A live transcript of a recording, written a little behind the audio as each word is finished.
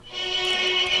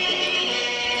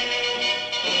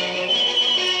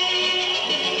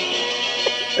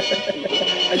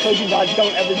told you not,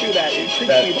 don't ever do that. It creeps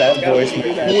me the That fuck out voice when you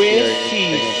do that.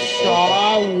 Squishy,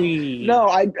 sorry. No,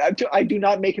 I do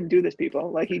not make him do this,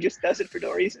 people. Like, he just does it for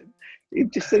no reason. He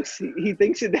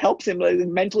thinks it helps him, like,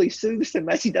 mentally soothes him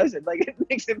as he does it. Like, it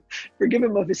makes him forgive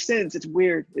him of his sins. It's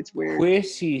weird. It's weird.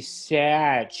 Squishy,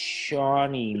 sad,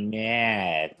 Shawnee,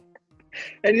 mad.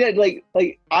 And yet, like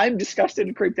I'm disgusted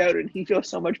and creeped out, and he feels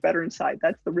so much better inside.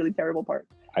 That's the really terrible part.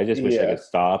 I just wish I could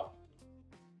stop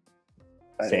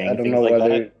saying I don't things know like whether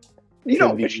that. You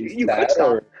know, you could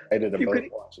stop. I did You about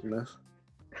could- watching this.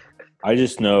 I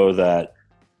just know that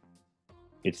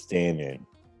it's Damien,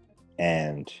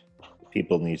 and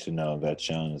people need to know that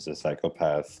Sean is a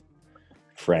psychopath,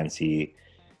 Francie,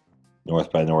 North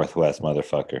by Northwest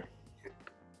motherfucker.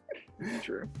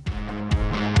 True.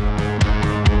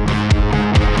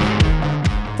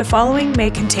 The following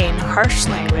may contain harsh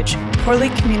language, poorly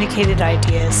communicated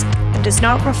ideas, and does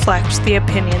not reflect the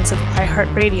opinions of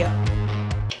iHeartRadio.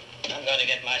 I'm going to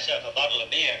get myself a bottle of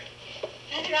beer.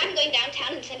 Mother, I'm going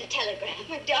downtown and send a telegram.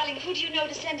 My darling, who do you know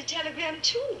to send a telegram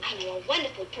to? I know a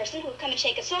wonderful person who will come and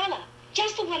shake us all up.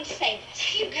 Just the one to save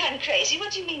us. You've gone crazy.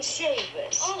 What do you mean, save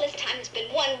us? All this time there's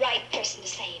been one right person to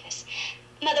save us.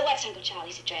 Mother, what's Uncle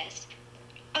Charlie's address?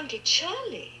 Uncle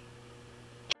Charlie?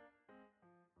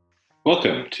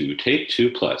 Welcome to Take 2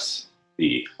 Plus,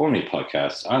 the only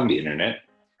podcast on the internet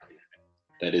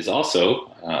that is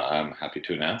also, I'm happy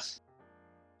to announce,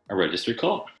 a registered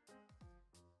cult.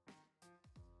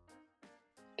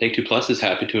 Take 2 Plus is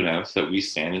happy to announce that we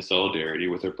stand in solidarity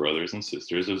with our brothers and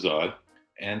sisters of Zod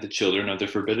and the children of the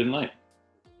Forbidden Light.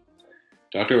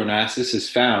 Dr. Onassis has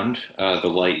found the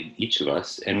light in each of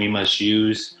us, and we must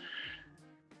use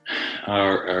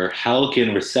our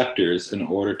halogen receptors in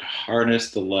order to harness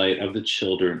the light of the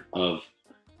children of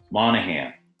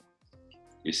Monahan,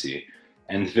 you see,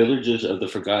 and the villagers of the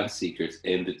Forgotten Seekers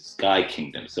in the Sky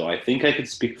Kingdom. So I think I can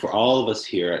speak for all of us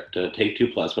here at Take 2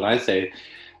 Plus when I say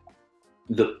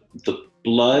the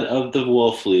blood of the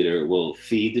wolf leader will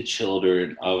feed the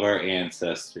children of our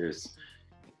ancestors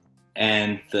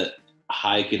and the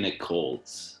hygienic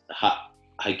colds.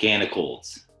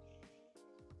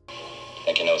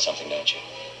 Think you know something, don't you?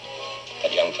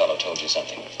 That young fellow told you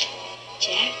something.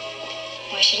 Jack,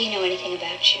 why should he know anything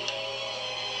about you?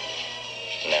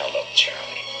 Now look,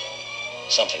 Charlie.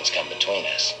 Something's come between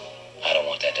us. I don't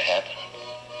want that to happen.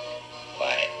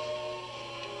 Why,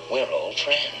 we're old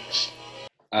friends.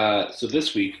 So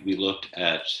this week we looked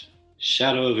at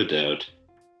Shadow of a Doubt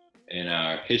in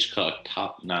our Hitchcock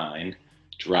Top 9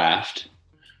 draft.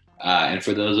 And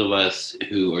for those of us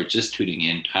who are just tuning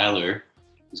in, Tyler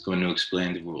is going to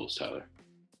explain the rules. Tyler.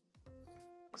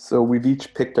 So we've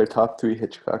each picked our top 3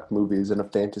 Hitchcock movies in a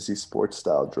fantasy sports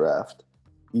style draft.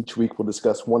 Each week we'll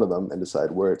discuss one of them and decide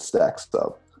where it stacks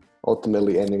up,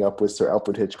 ultimately ending up with Sir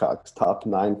Alfred Hitchcock's top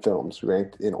 9 films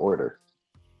ranked in order.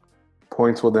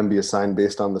 Points will then be assigned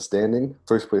based on the standing.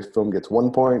 First place film gets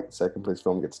 1 point, second place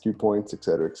film gets 2 points,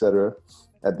 etc., etc.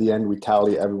 At the end, we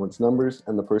tally everyone's numbers,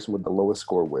 and the person with the lowest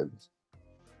score wins.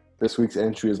 This week's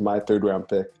entry is my third round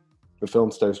pick. The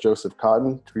film stars Joseph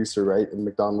Cotten, Teresa Wright, and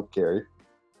McDonald Carey.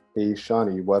 Hey,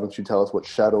 Shawnee, why don't you tell us what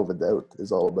Shadow of a Doubt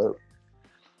is all about?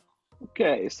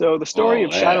 Okay, so the story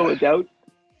of Shadow of a Doubt.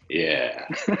 Yeah.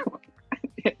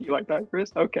 You like that,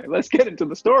 Chris? Okay, let's get into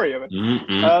the story of it.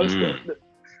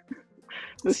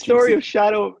 The story of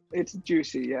Shadow, it's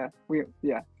juicy, yeah.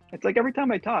 It's like every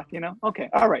time I talk, you know? Okay,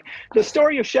 all right. The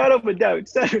story of Shadow of a Doubt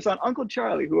centers on Uncle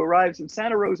Charlie, who arrives in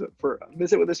Santa Rosa for a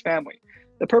visit with his family.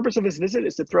 The purpose of his visit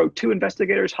is to throw 2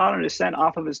 investigators hot on his scent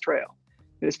off of his trail.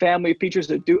 His family features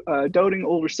a doting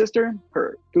older sister,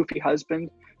 her goofy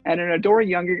husband, and an adoring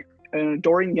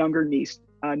younger niece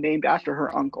named after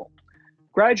her uncle.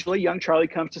 Gradually, young Charlie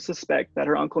comes to suspect that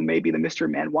her uncle may be the mystery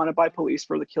man wanted by police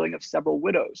for the killing of several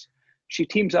widows. She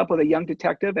teams up with a young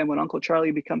detective, and when Uncle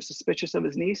Charlie becomes suspicious of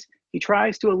his niece, he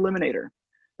tries to eliminate her.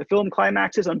 The film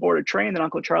climaxes on board a train that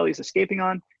Uncle Charlie is escaping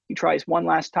on. He tries one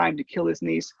last time to kill his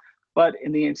niece, but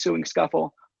in the ensuing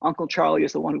scuffle, Uncle Charlie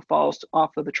is the one who falls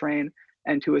off of the train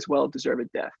and to his well-deserved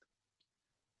death.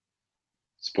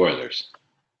 Spoilers.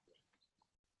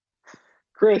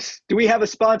 Chris, do we have a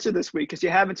sponsor this week? Because you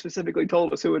haven't specifically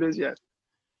told us who it is yet.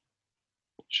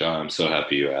 Sean, I'm so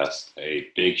happy you asked. A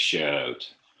big shout out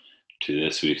to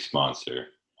this week's sponsor,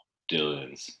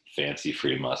 Dylan's Fancy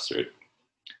Free Mustard.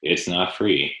 It's not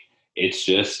free. It's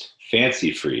just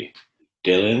fancy free.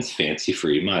 Dylan's Fancy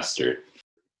Free Mustard.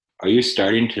 Are you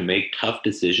starting to make tough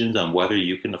decisions on whether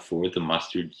you can afford the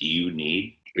mustard you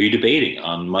need? Are you debating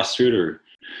on mustard or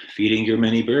feeding your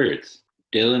many birds?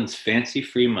 Dylan's Fancy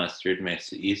Free Mustard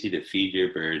makes it easy to feed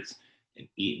your birds and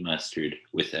eat mustard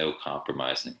without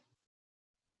compromising.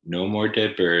 no more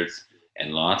dead birds,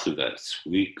 and lots of that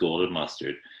sweet golden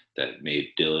mustard that made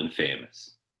Dylan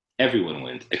famous. Everyone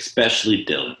wins, especially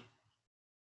Dylan.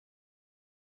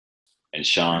 And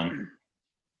Sean,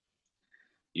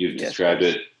 you've described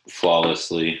it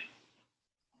flawlessly.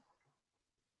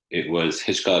 It was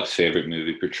Hitchcock's favorite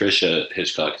movie. Patricia,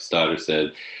 Hitchcock's daughter,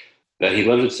 said that he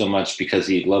loved it so much because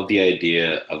he loved the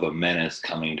idea of a menace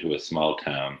coming to a small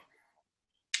town.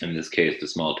 In this case, the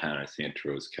small town of Santa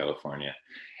Rosa, California.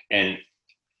 And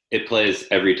it plays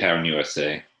every town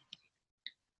USA.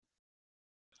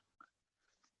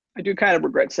 I do kind of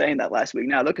regret saying that last week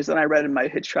now, though, because then I read in my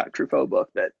Hitchcock Truffaut book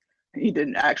that he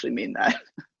didn't actually mean that.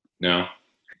 No?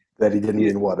 That he didn't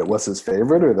mean what? It was his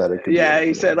favorite, or that it could Yeah, be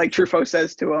he said, like, Truffaut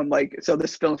says to him, like, so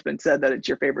this film's been said that it's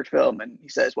your favorite film. And he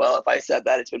says, well, if I said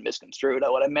that, it's been misconstrued.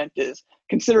 What I meant is,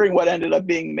 considering what ended up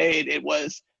being made, it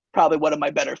was probably one of my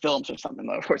better films or something,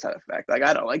 of course, that effect. Like,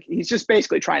 I don't like, he's just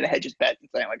basically trying to hedge his bet and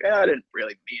saying, like, I didn't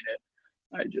really mean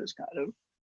it. I just kind of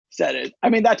said it. I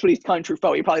mean, that's what he's telling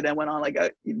Truffaut. He probably then went on, like,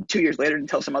 2 years later and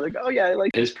tell some other guy, oh, yeah,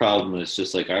 like. His problem is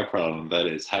just like our problem. That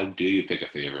is, how do you pick a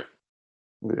favorite?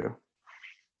 Yeah.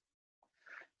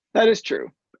 That is true.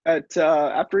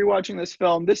 After rewatching this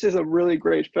film, this is a really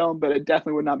great film, but it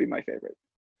definitely would not be my favorite.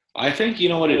 I think, you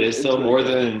know what it is, though, really more good.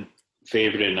 than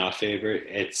favorite and not favorite,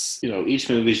 it's, you know, each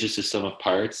movie is just a sum of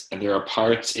parts, and there are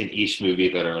parts in each movie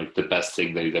that are like the best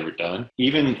thing that he's ever done.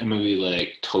 Even a movie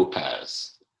like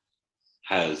Topaz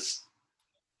has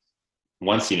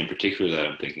one scene in particular that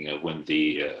I'm thinking of, when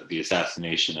the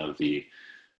assassination of the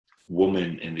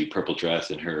woman in the purple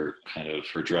dress and her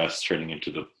dress turning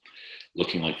into the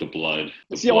looking like the blood.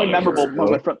 It's the only memorable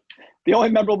moment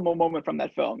from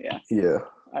that film. Yeah. Yeah.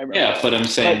 I remember. Yeah, but I'm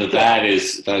saying that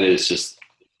is just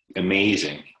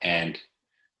amazing, and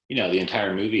you know the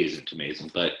entire movie isn't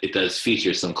amazing, but it does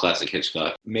feature some classic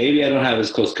Hitchcock. Maybe I don't have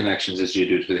as close connections as you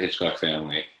do to the Hitchcock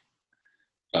family,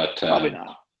 but probably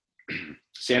not.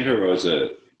 Santa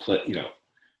Rosa, you know,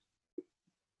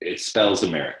 it spells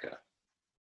America,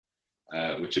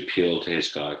 which appealed to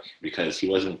Hitchcock because he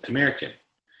wasn't American.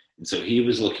 And so he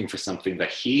was looking for something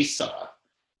that he saw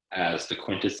as the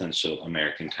quintessential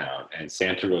American town. And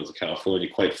Santa Rosa, California,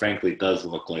 quite frankly, does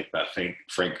look like that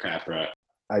Frank Capra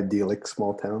idyllic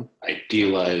small town.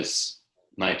 Idealized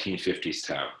 1950s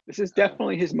town. This is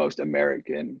definitely his most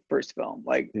American first film,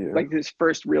 like his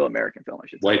first real American film, I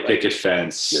should say. White picket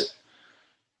fence,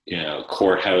 you know,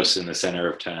 courthouse in the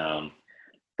center of town.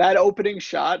 That opening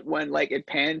shot when like it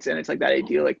pans and it's like that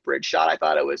idyllic bridge shot, I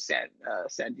thought it was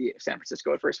San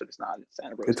Francisco at first, but it's not. It's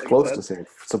Santa Rosa. It's close to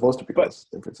supposed to be close to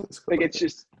San Francisco. Like it's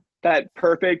just that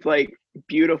perfect, like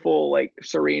beautiful, like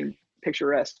serene,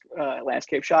 picturesque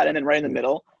landscape shot, and then right in the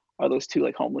middle are those two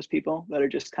like homeless people that are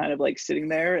just kind of like sitting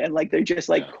there, and like they're just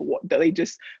like they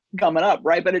just gumming up,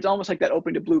 right? But it's almost like that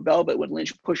opening to Blue Velvet when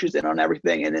Lynch pushes in on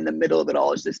everything, and in the middle of it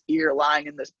all is this ear lying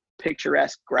in this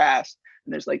picturesque grass.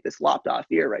 And there's like this lopped off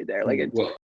ear right there. Like it's,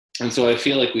 and so I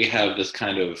feel like we have this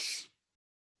kind of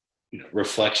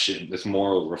reflection, this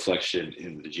moral reflection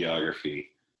in the geography,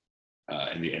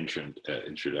 in the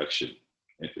introduction,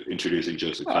 introducing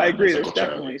Joseph. I agree. There's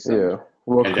definitely some. Yeah.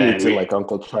 What creates it like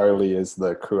Uncle Charlie is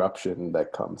the corruption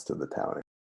that comes to the town.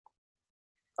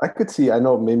 I could see, I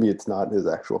know maybe it's not his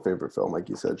actual favorite film, like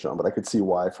you said, Sean, but I could see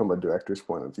why, from a director's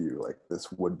point of view, like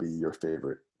this would be your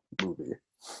favorite movie.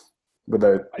 With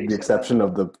the exception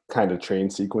of the kind of train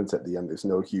sequence at the end, there's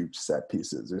no huge set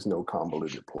pieces. There's no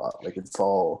convoluted plot. Like it's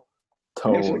all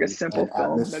tone like a simple and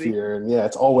atmosphere, and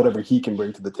it's all whatever he can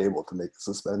bring to the table to make it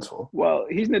suspenseful. Well,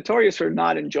 he's notorious for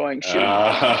not enjoying shooting. He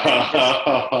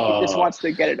just wants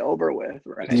to get it over with,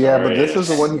 right? Yeah, but this is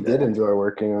the one he did enjoy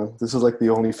working on. This is like the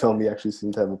only film he actually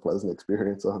seemed to have a pleasant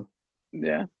experience on.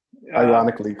 Yeah.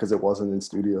 Ironically, because it wasn't in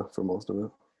studio for most of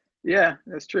it. Yeah,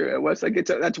 that's true. It was like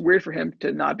that's weird for him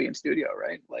to not be in studio,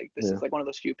 right? Like this is like one of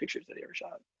those few pictures that he ever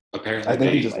shot. Apparently, I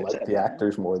think he just liked the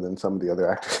actors more than some of the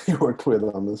other actors he worked with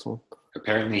on this one.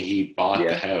 Apparently, he bought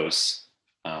the house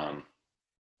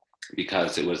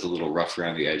because it was a little rough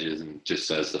around the edges, and just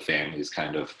as the family's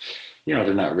kind of,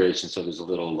 they're not rich, and so there's a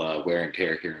little wear and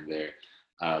tear here and there.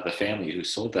 The family who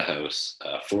sold the house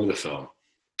for the film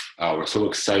were so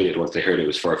excited once they heard it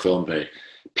was for a film, they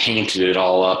painted it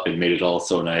all up and made it all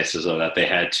so nice, so that they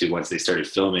had to, once they started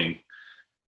filming,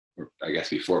 or I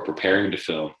guess before preparing to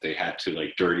film, they had to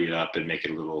like dirty it up and make it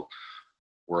a little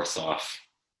worse off.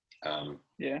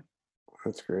 Yeah,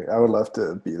 that's great. I would love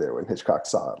to be there when Hitchcock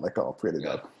saw it, like all prettied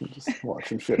up, and just watch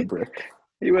him shit brick.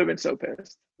 He would have been so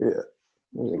pissed. Yeah,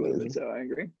 he would have been so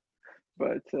angry.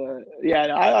 But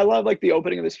I love like the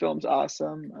opening of this film's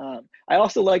awesome. I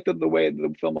also like the way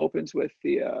the film opens with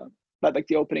the but like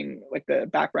the opening, like the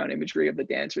background imagery of the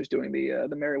dancers doing the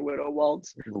Merry Widow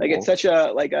waltz. Like it's such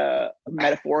a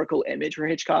metaphorical image for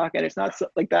Hitchcock, and it's not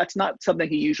like that's not something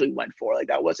he usually went for. Like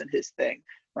that wasn't his thing,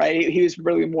 right? He was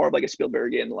really more of like a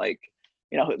Spielbergian, like,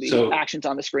 you know, the actions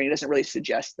on the screen. He doesn't really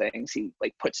suggest things. He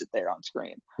like puts it there on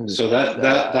screen. So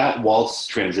that waltz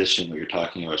transition that you're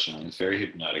talking about, Sean, is very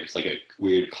hypnotic. It's like a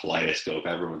weird kaleidoscope.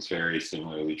 Everyone's very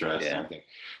similarly dressed and everything.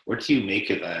 What do you make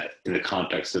of that in the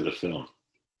context of the film?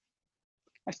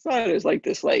 I thought it was like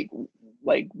this like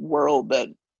world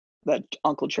that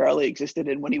Uncle Charlie existed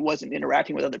in when he wasn't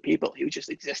interacting with other people. He just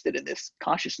existed in this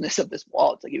consciousness of this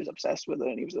wall. It's like he was obsessed with it,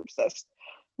 and he was obsessed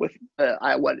with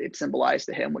what it symbolized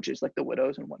to him, which is like the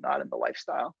widows and whatnot and the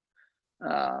lifestyle.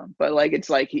 But like it's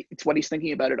what he's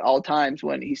thinking about at all times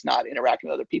when he's not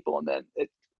interacting with other people. And then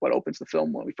what opens the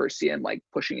film when we first see him like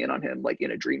pushing in on him like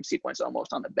in a dream sequence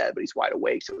almost on the bed, but he's wide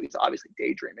awake, so he's obviously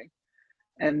daydreaming.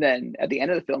 And then at the end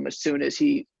of the film, as soon as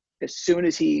he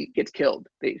gets killed,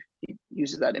 he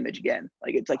uses that image again.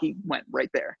 Like it's like he went right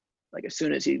there. Like as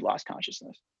soon as he lost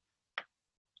consciousness,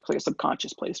 it's like a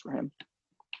subconscious place for him.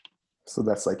 So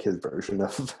that's like his version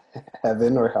of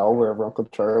heaven or hell, wherever Uncle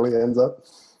Charlie ends up.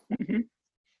 Mm-hmm.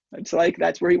 It's like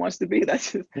that's where he wants to be.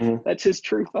 That's his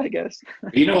truth, I guess.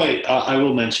 You know, I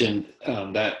will mention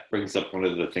that brings up one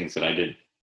of the things that I did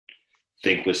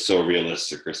think was so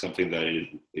realistic, or something that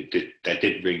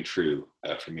did ring true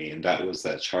for me, and that was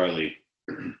that Charlie,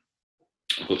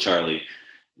 Uncle Charlie,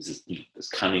 is this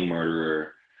cunning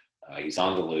murderer. He's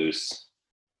on the loose,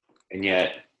 and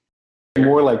yet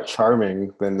more like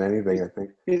charming than anything, I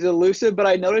think. He's elusive, but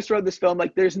I noticed throughout this film,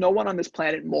 like there's no one on this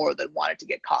planet more that wanted to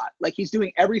get caught. Like he's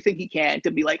doing everything he can to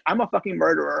be like, I'm a fucking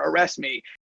murderer, arrest me.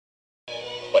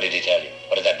 What did he tell you?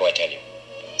 What did that boy tell you?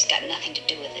 It's got nothing to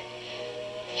do with it.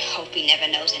 Hope he never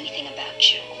knows anything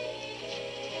about you.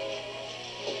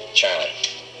 Charlie,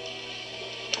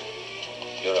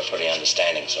 you're a pretty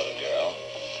understanding sort of girl.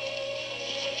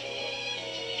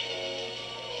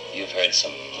 You've heard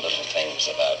some little things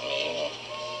about me.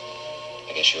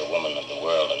 I guess you're a woman of the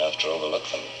world enough to overlook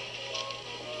them.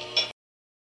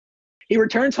 He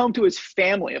returns home to his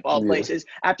family of all places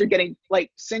after getting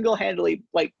like single-handedly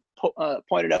like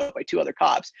pointed out by two other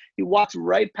cops. He walks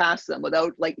right past them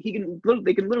without like they can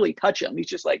literally touch him. He's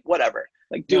just like whatever,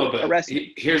 like arrest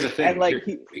me. Here's the thing, and like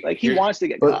he wants to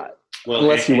get caught. Well,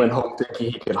 unless he went home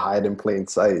thinking he could hide in plain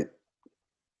sight.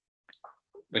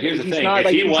 But here's the thing: if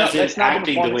he wasn't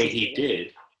acting the way he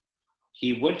did,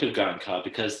 he wouldn't have gotten caught,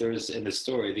 because there's in the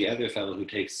story the other fellow who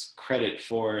takes credit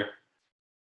for,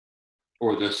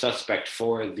 or the suspect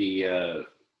for the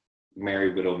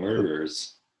Merry Widow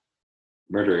murderers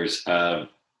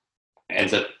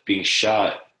ends up being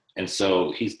shot, and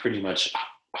so he's pretty much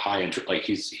high and like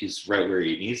he's right where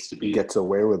he needs to be. He gets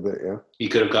away with it, yeah. He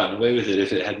could have gotten away with it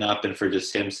if it had not been for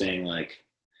just him saying, like,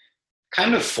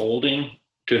 kind of folding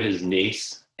to his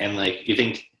niece, and like you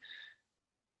think,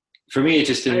 for me, it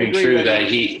just didn't ring true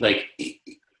that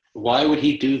why would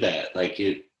he do that? Like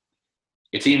it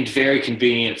seemed very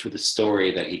convenient for the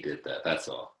story that he did that. That's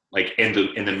all. Like in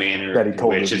the manner in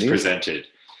which it's presented.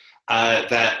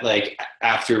 That like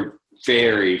after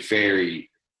very, very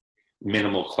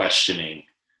minimal questioning,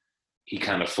 he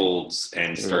kind of folds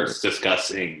and starts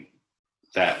discussing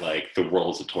that like the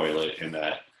world's a toilet, and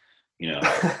that, you know.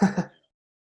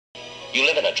 You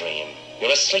live in a dream.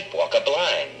 You're a sleepwalker,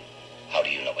 blind. How do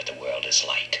you know what the world is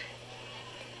like?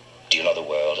 Do you know the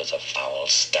world is a foul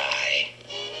sty?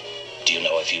 Do you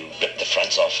know if you ripped the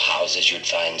fronts off houses, you'd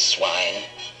find swine?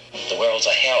 The world's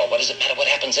a hell. What does it matter what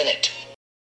happens in it?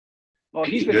 Well,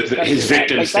 he's been his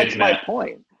victims. That's my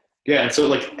point. Yeah, and so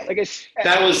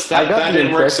that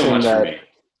didn't work so much for me.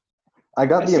 I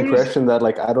got the impression that,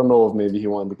 like, I don't know if maybe he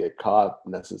wanted to get caught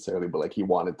necessarily, but like he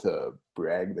wanted to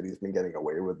brag that he's been getting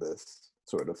away with this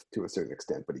sort of to a certain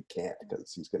extent, but he can't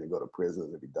because he's going to go to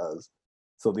prison if he does.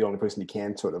 So the only person he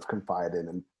can sort of confide in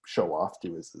and show off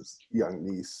to is his young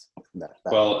niece.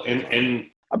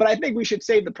 But I think we should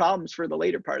save the problems for the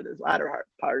later part of this latter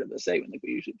part of the segment, like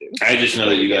we usually do. I just know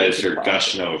that you guys are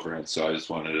gushing over it, so I just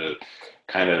wanted to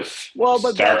kind of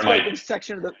but that's like the first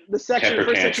section of the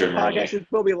podcast is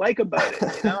what we like about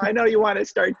it. You know, I know you want to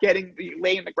start laying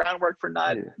the groundwork for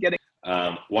not getting.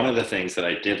 One of the things that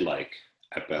I did like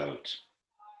about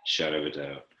Shadow of a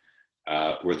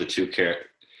Doubt were the two characters.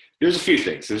 There's a few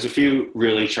things. There's a few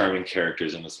really charming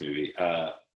characters in this movie.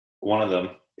 One of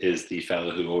them is the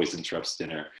fellow who always interrupts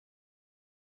dinner.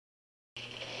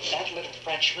 That little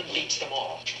Frenchman beats them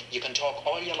all. You can talk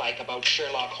all you like about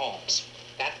Sherlock Holmes.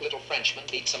 That little Frenchman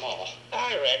beats them all.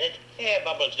 I read it. Air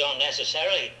bubbles don't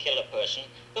necessarily kill a person.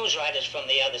 Those writers from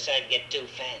the other side get too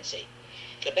fancy.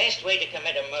 The best way to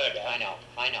commit a murder... I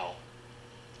know.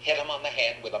 Hit him on the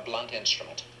head with a blunt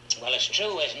instrument. Well, it's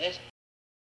true, isn't it?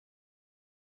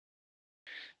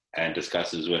 And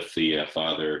discusses with the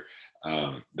father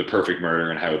the perfect murder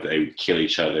and how they would kill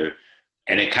each other.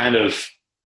 And it kind of,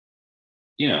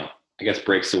 I guess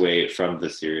breaks away from the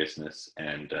seriousness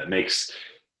and makes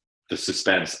the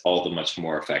suspense all the much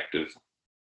more effective.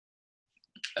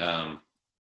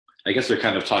 I guess we're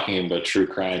kind of talking about true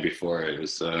crime before it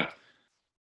was...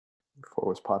 before it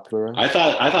was popular. I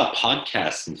thought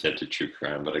podcasts invented true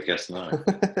crime, but I guess not.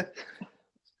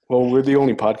 Well, we're the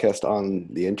only podcast on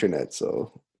the internet,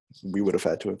 so we would have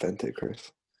had to invent it,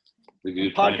 Chris.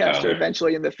 Podcaster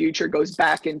eventually in the future goes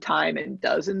back in time and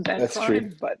does invent crime,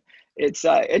 true. But it's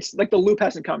like the loop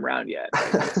hasn't come around yet.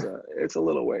 Like it's a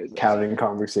little ways. Counting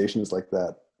conversations like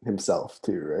that himself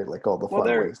too, right? Like all the fun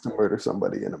ways to murder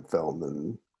somebody in a film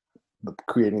and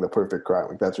creating the perfect crime.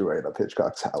 Like that's right up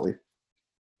Hitchcock's alley.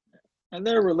 And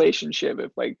their relationship,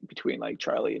 between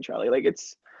Charlie and Charlie, I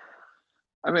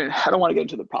don't want to get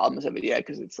into the problems of it yet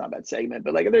because it's not that segment,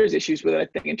 but there's issues with it, I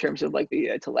think, in terms of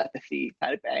the telepathy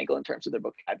kind of angle in terms of their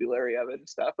vocabulary of it and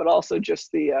stuff, but also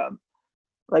just the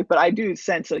but I do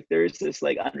sense there's this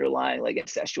underlying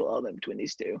incestual element between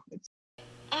these two.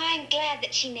 I'm glad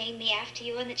that she named me after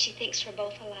you and that she thinks we're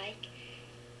both alike.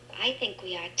 I think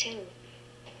we are too.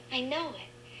 I know it.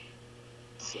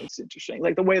 It's interesting,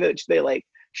 the way that they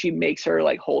she makes her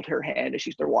hold her hand as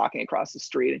they're walking across the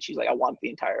street, and she's I want the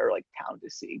entire town to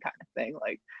see, kind of thing.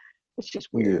 It's just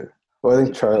weird. Yeah. Well, I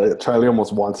think Charlie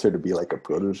almost wants her to be a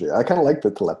protege. I kind of like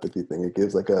the telepathy thing. It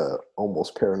gives a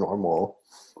almost paranormal.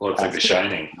 Well, it's like The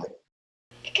Shining.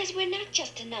 Because we're not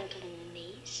just an uncle and a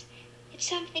niece. It's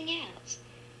something else.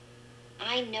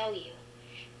 I know you.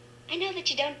 I know that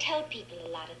you don't tell people a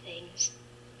lot of things.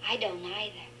 I don't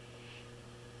either.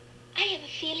 I have a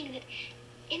feeling that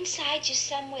inside you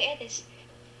somewhere, there's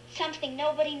something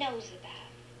nobody knows about.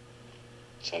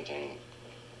 Something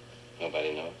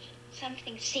nobody knows?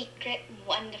 Something secret and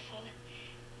wonderful.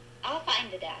 I'll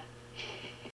find it out.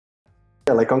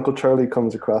 Yeah, Uncle Charlie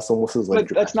comes across almost as But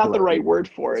that's not the right word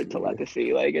for it,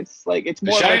 telepathy. It's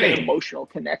more an emotional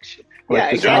connection. Yeah,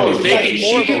 exactly.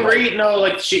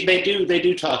 They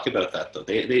do talk about that though.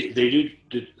 They do.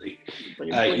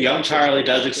 Young Charlie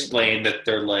does explain that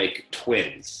they're like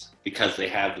twins because they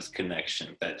have this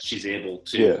connection that she's able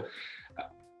to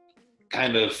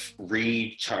kind of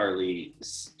read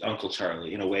Uncle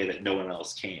Charlie in a way that no one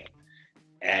else can,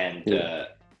 and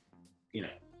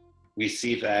we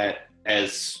see that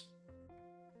as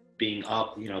being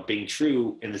being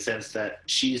true in the sense that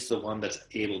she's the one that's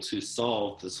able to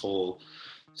solve this whole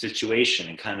situation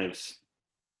and kind of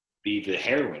be the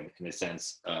heroine in a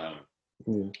sense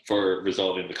for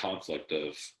resolving the conflict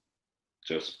of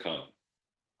Joseph Cohn.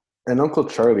 And Uncle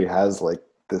Charlie has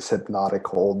this hypnotic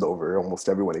hold over almost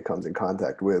everyone he comes in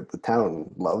contact with. The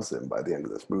town loves him by the end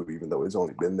of this movie, even though he's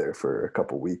only been there for a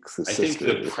couple weeks. I think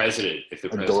if the president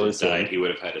died, he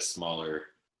would have had a smaller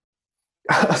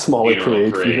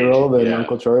parade funeral than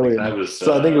Uncle Charlie.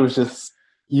 So I think it was just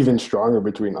even stronger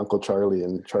between Uncle Charlie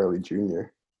and Charlie Jr.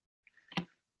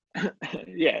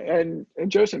 Yeah, and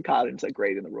Joseph Cotton's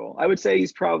great in the role. I would say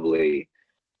he's probably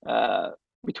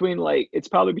between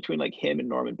him and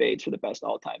Norman Bates for the best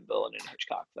all-time villain in a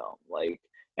Hitchcock film.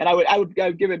 And I would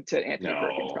give it to Anthony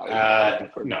Perkins probably.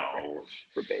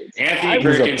 For Bates. Anthony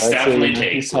Perkins definitely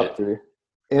takes it.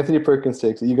 Anthony Perkins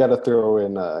takes it. You got to throw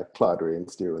in Claude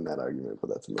Rains too in that argument, but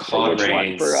that's Claude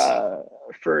Rains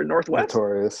for Northwest.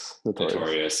 Notorious.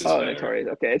 Notorious. Notorious.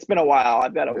 Okay, it's been a while.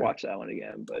 I've got to watch that one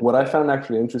again. But what I found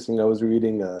actually interesting, I was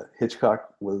reading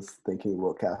Hitchcock was thinking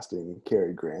about casting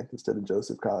Cary Grant instead of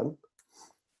Joseph Cotton,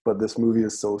 but this movie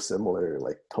is so similar,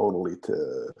 totally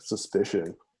to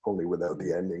Suspicion, only without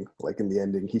the ending. In the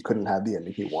ending, he couldn't have the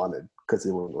ending he wanted because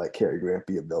he wouldn't let Cary Grant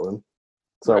be a villain.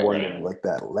 So I wonder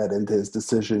that led into his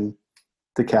decision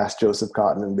to cast Joseph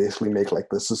Cotton and basically make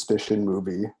the Suspicion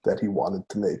movie that he wanted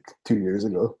to make 2 years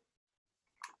ago.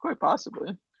 Quite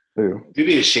possibly. Yeah. You'd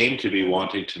be ashamed to be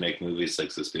wanting to make movies like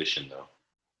Suspicion, though.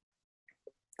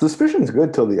 Suspicion's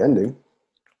good till the ending.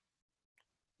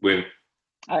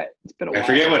 It's been a while. I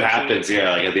forget what happens.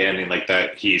 Yeah, at the ending,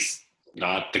 that he's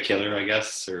not the killer, I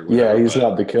guess, or whatever, he's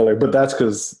not the killer, but that's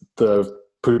because the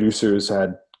producers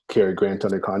had Cary Grant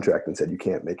under contract and said you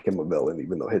can't make him a villain,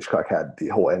 even though Hitchcock had the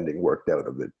whole ending worked out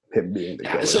of it, him being the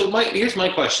killer. So here's my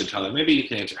question, Tyler. Maybe you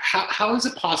can answer. How is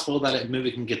it possible that a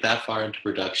movie can get that far into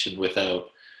production without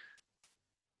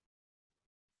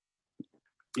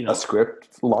a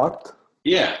script locked?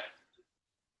 Yeah.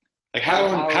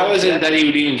 How is it that he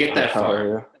would even get that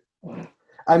far?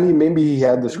 I mean, maybe he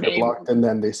had the The script name- locked, and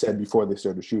then they said before they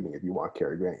started shooting, if you want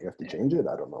Cary Grant, you have to change it.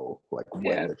 I don't know, like when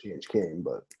Yeah. the change came,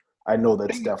 but I know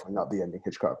that's definitely not the ending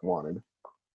Hitchcock wanted.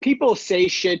 People say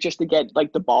shit just to get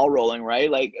like the ball rolling,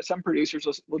 right? Like some producers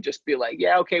will just be like,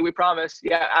 "Yeah, okay, we promise.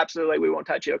 Yeah, absolutely, we won't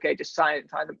touch it. Okay, just sign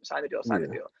the deal, sign the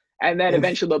deal." And then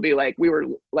eventually they'll be like, you're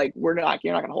not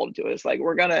gonna hold it to us. Like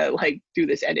we're gonna like do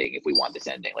this ending if we want this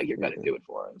ending. Like you're gonna do it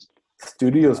for us.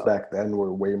 Studios back then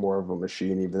were way more of a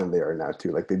machine even than they are now too.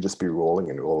 Like they'd just be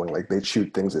rolling and rolling. Like they'd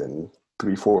shoot things in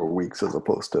 3-4 weeks as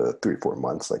opposed to 3-4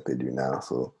 months like they do now.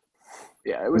 So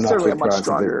yeah, it was certainly a much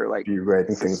stronger like be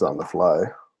writing things on the fly.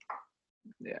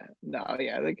 Yeah, no,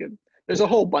 yeah, there's a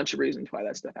whole bunch of reasons why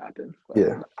that stuff happened.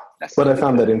 But I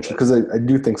found that interesting because I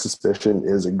do think Suspicion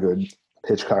is a good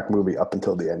Hitchcock movie up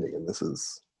until the ending, and this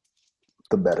is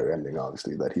the better ending,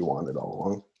 obviously, that he wanted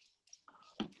all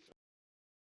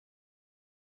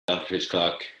along.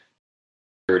 Hitchcock,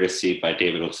 courtesy by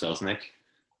David O. Selznick.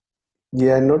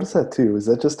 Yeah, I noticed that too. Is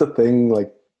that just a thing?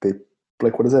 Like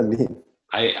what does that mean?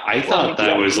 I thought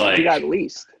that was like he got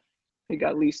leased. He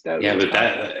got leased out. Yeah, but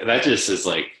that just is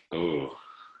like, oh.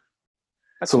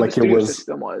 That's so what like the it was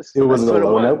system was. It was a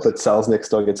loan out, but Selznick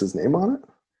still gets his name on it.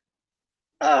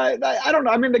 I don't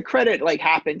know. I mean, the credit like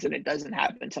happens and it doesn't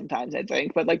happen sometimes, I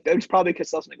think. But like, it was probably because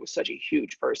Selznick was such a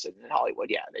huge person in Hollywood.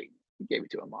 Yeah, they gave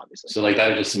it to him, obviously. So like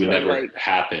that just would never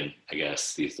happen, I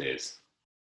guess, these days.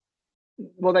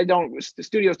 Well, they don't. The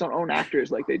studios don't own actors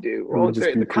like they do.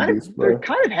 They're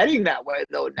kind of heading that way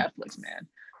though. Netflix, man.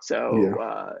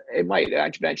 So it might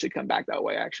eventually come back that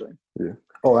way, actually. Yeah.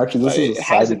 Oh, actually, it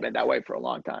hasn't been that way for a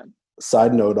long time.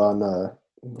 Side note on,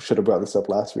 should have brought this up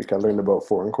last week. I learned about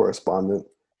Foreign Correspondent.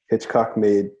 Hitchcock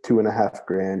made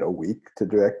 $2,500 a week to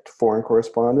direct Foreign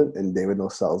Correspondent, and David O.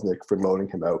 Selznick, for loaning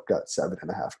him out, got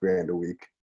 $7,500 a week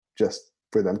just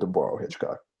for them to borrow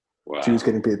Hitchcock. Wow. She was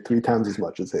getting paid 3 times as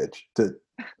much as Hitch to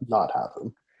not have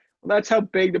him. Well, that's how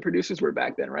big the producers were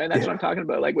back then, right? That's what I'm talking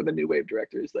about. Like with the new wave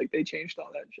directors, like they changed all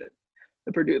that shit.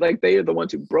 They are the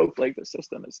ones who broke like the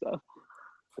system and stuff.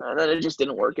 And then it just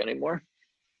didn't work anymore.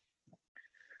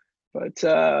 But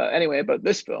anyway, about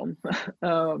this film.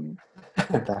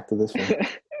 Back to this film.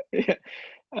 Yeah.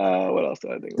 What else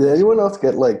did I think? Did anyone else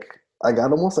get I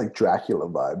got almost like Dracula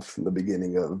vibes from the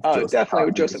beginning of. Oh, definitely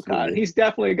with Joseph Kahn. He's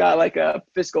definitely got like a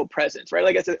physical presence, right?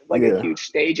 Like it's a huge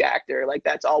stage actor. Like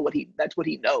that's what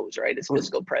he knows, right? His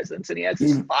physical presence, and he has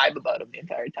this vibe about him the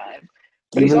entire time.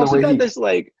 But he's also got this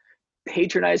like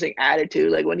patronizing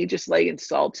attitude, like when he just like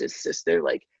insults his sister,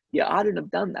 like you oughtn't have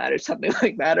done that or something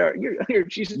like that, or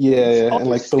she's and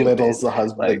like belittles the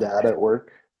husband, the dad at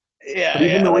work. Yeah, but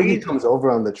even the way he comes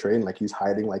over on the train, like he's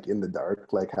hiding like in the dark,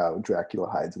 like how Dracula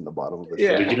hides in the bottom of the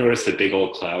train. Did you notice the big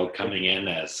old cloud coming in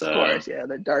as? Of course,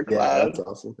 the dark cloud. Yeah, that's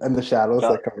awesome, and the shadows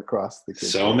that come across the.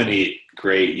 So many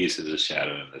great uses of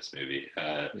shadow in this movie.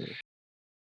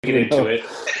 Get into it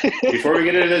before we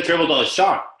get into the Dribble Dollars,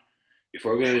 Sean.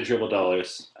 Before we get into Dribble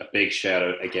Dollars, a big shout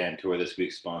out again to our this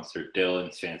week's sponsor,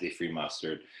 Dylan's Fancy Free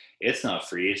Mustard. It's not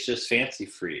free; it's just fancy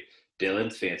free.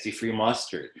 Dylan's Fancy Free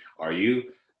Mustard. Are you?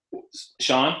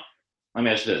 Sean, let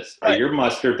me ask you this. Are your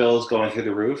mustard bills going through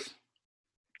the roof?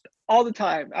 All the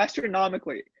time,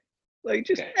 astronomically. Like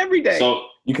just every day. So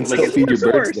you can still feed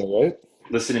your birds though, right?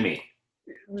 Listen to me.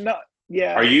 No,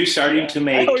 yeah. Are you starting to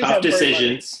make tough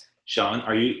decisions, Sean?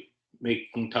 Are you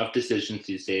making tough decisions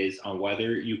these days on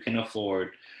whether you can afford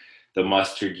the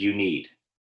mustard you need?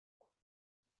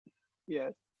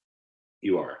 Yes.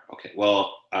 You are. Okay.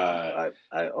 Well, I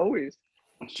always.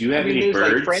 Do you have any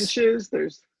birds? Like Frenches,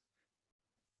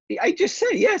 I just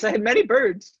said yes. I had many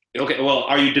birds. Okay, well,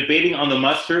 are you debating on the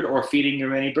mustard or feeding your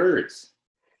many birds?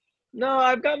 No,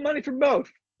 I've got money for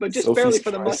both, but just barely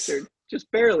for the mustard.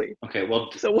 Just barely. Okay, well.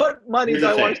 So what money do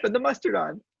I want to spend the mustard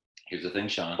on? Here's the thing,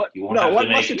 Sean. What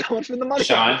mustard do I want to spend the money on?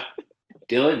 Sean,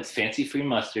 Dylan's Fancy Free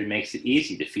Mustard makes it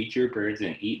easy to feed your birds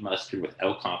and eat mustard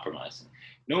without compromising.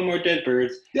 No more dead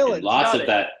birds. Dylan, lots of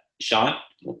that. Sean,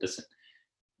 listen.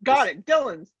 Got it,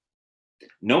 Dylan's.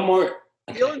 No more.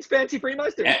 Dylan's Fancy Free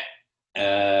Mustard.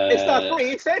 It's not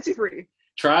free, it's fancy free.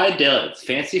 Try Dylan's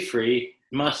Fancy Free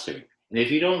Mustard. And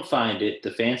if you don't find it,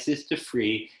 the fanciest to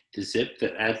free, the zip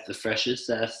that adds the freshest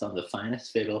zest on the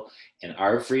finest fiddle in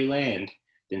our free land,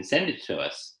 then send it to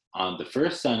us on the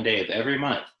first Sunday of every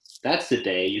month. That's the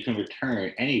day you can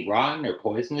return any rotten or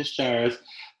poisonous jars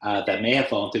that may have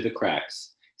fallen through the cracks.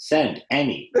 Send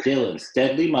any Dylan's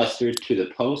Deadly Mustard to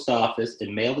the post office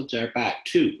and mail the jar back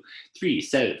to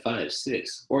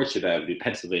 3756 Orchard Avenue,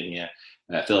 Pennsylvania,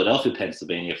 Philadelphia,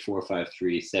 Pennsylvania,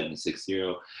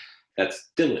 453760.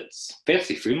 That's Dylan's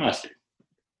Fancy Free Mustard.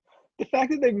 the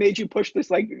fact that they made you push this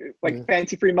like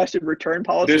fancy free mustard return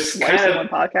policy There's twice kind in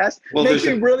of- one podcast well, makes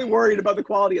there's me really worried about the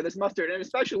quality of this mustard, and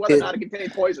especially whether or not it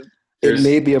contains poison. It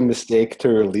may be a mistake to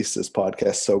release this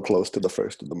podcast so close to the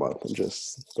first of the month. I'm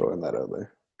just throwing that out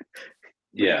there.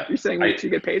 Yeah. You're saying we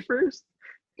should get paid first?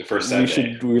 The first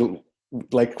Saturday.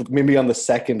 Like maybe on the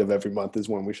 2nd of every month is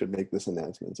when we should make this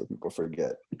announcement so people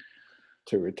forget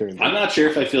to return. I'm not sure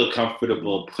if I feel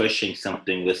comfortable pushing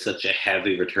something with such a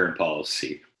heavy return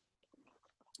policy.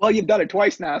 Well, you've done it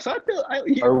twice now, so I feel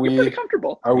you're pretty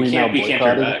comfortable. Are we now we can't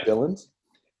turn back. boycotting Dylan's?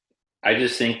 I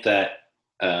just think that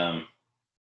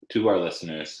to our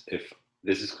listeners, if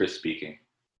this is Chris speaking,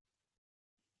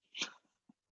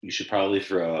 you should probably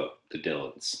throw out the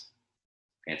Dylans.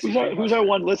 Who's our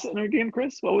one listener again,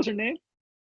 Chris? What was her name?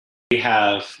 We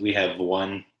have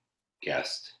one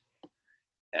guest,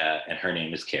 and her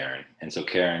name is Karen. And so,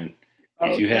 Karen,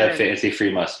 if you have fancy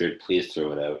free mustard, please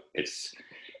throw it out. It's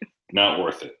not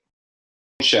worth it.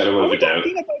 Shadow of a doubt.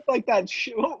 Talking about like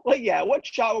that. What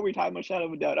shot were we talking about? Shadow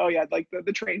of a doubt. Oh yeah, like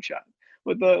the train shot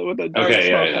with the dark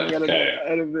smoke coming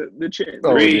out of the chain.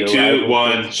 3, 2,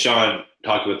 1. Sean,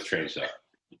 talk about the train shot.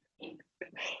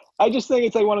 I just think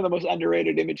it's like one of the most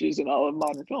underrated images in all of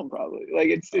modern film, probably. Like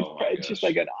it's just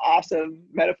like an awesome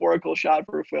metaphorical shot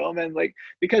for a film, and like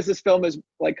because this film is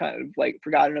like kind of like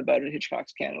forgotten about in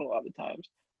Hitchcock's canon a lot of the times,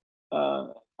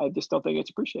 I just don't think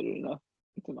it's appreciated enough.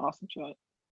 It's an awesome shot.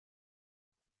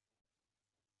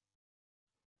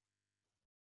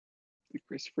 Did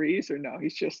Chris freeze or no?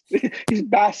 He's just he's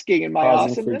basking in my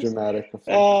awesomeness. For dramatic effect.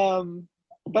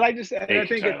 But I think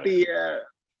it's the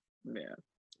yeah.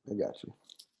 I got you.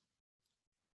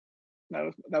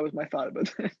 That was my thought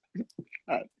about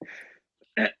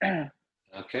that.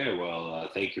 Okay, well,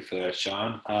 thank you for that,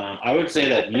 Sean. I would say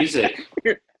that music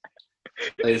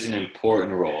plays an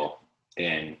important role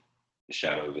in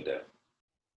Shadow of a Doubt.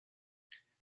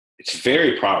 It's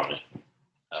very prominent.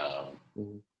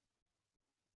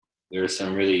 There are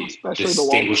some really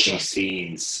distinguishing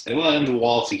scenes. And the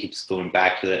waltz, he keeps going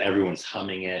back to that. Everyone's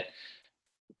humming it.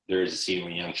 There's a scene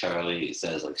when young Charlie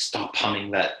says, like, stop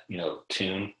humming that,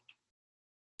 tune.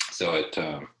 So it,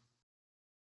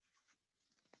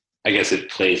 I guess it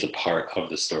plays a part of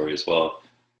the story as well.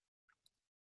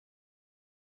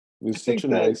 It was such a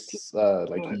nice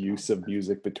use of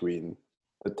music between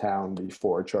the town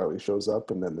before Charlie shows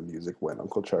up and then the music when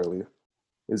Uncle Charlie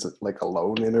is like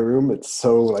alone in a room. It's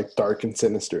so like dark and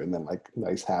sinister, and then like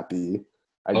nice happy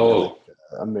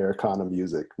Americana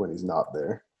music when he's not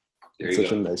there. It's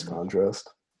such a nice contrast.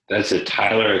 That's a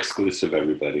Tyler exclusive,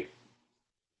 everybody.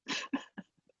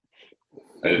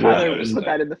 Tyler put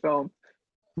that in the film.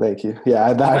 Thank you. Yeah,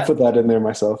 I put that in there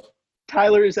myself.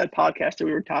 Tyler is that podcaster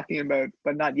we were talking about,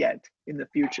 but not yet, in the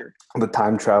future. The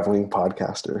time-traveling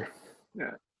podcaster.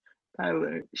 Yeah.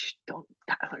 Tyler,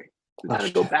 Tyler. We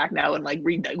gotta go back now and like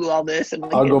redo all this. And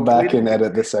like, I'll go back and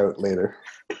edit this out later.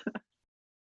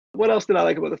 What else did I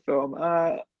like about the film?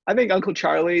 I think Uncle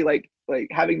Charlie, like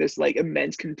having this like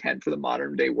immense contempt for the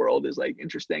modern day world is like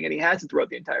interesting, and he has it throughout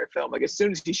the entire film. Like as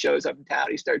soon as he shows up in town,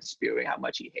 he starts spewing how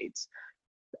much he hates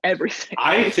everything.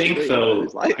 I think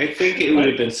it would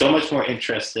have been so much more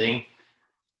interesting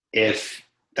if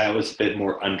that was a bit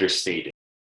more understated.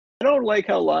 I don't like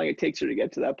how long it takes her to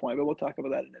get to that point, but we'll talk about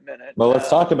that in a minute. Well, let's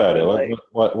talk about it.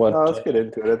 What? Let's get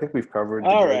into it. I think we've covered.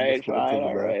 All right, fine.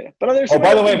 All right. But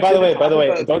by the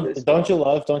way, don't you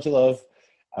love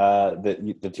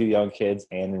the two young kids,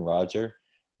 Anne and Roger?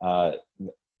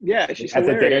 Yeah, she's at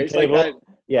hilarious. the dinner table.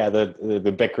 Like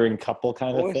the bickering couple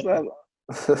kind of thing.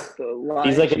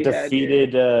 He's like a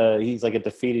defeated. He's like a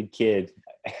defeated kid.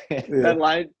 That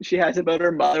line she has about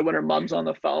her mother when her mom's on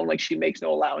the phone, like she makes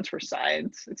no allowance for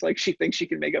science. It's like she thinks she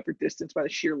can make up her distance by the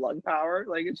sheer lung power.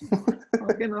 Like it's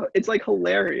it's like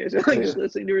hilarious. Like just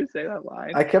listening to her say that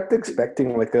line. I kept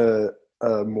expecting like a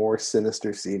more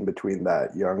sinister scene between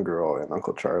that young girl and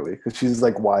Uncle Charlie, because she's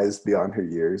like wise beyond her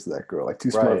years. That girl, like too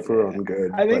smart for her own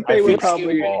good. I think they would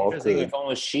probably. If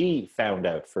only she found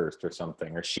out first or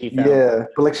something, or she. But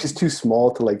like she's too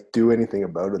small to like do anything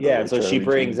about it. Yeah, so Charlie, she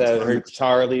brings out her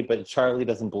Charlie, but Charlie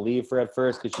doesn't believe her at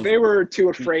first because they were too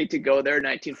afraid to go there in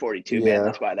 1942. Man,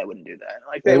 that's why they wouldn't do that.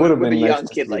 Like they would have been a young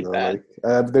kid like that.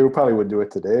 Like, they probably would do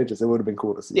it today. Just it would have been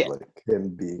cool to see like him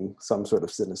being some sort of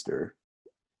sinister.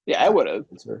 Yeah, I would have.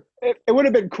 It would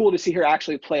have been cool to see her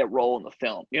actually play a role in the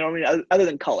film. You know what I mean? Other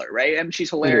than color, right? I mean, she's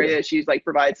hilarious. Yeah. She's like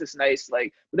provides this nice but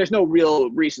there's no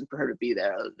real reason for her to be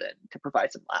there other than to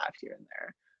provide some laughs here and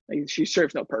there. Like she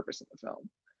serves no purpose in the film.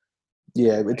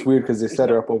 Yeah, it's weird because they set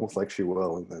her up almost like she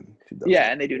will, and then she doesn't.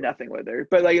 Yeah, and they do nothing with her.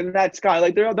 But like in that sky,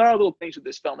 like there are little things with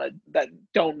this film that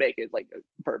don't make it like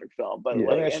a perfect film. But Yeah,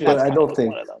 like, actually, and that's I kind don't of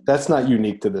think one of them. that's not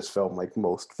unique to this film. Like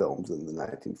most films in the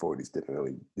 1940s didn't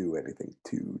really do anything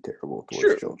too terrible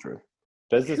towards children.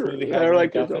 Does this movie have They're a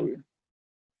like MacGuffin?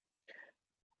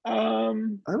 I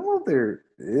don't know if there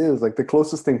is. Like the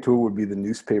closest thing to it would be the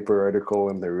newspaper article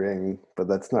in The Ring, but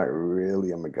that's not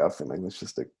really a MacGuffin. Like that's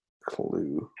just a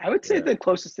clue. I would say the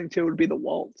closest thing to it would be the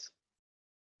waltz.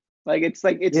 Like it's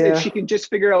Yeah. if she can just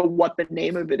figure out what the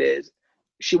name of it is,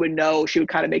 she would know. She would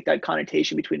kind of make that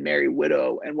connotation between Mary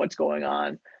Widow and what's going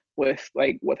on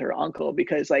with her uncle,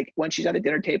 because like when she's at the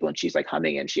dinner table and she's like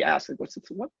humming and she asks like what's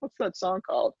that song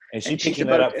called, And she's she's picking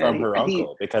that about- up from and her he-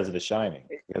 uncle because of The Shining.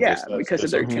 because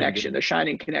of their something- connection, their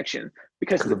Shining connection,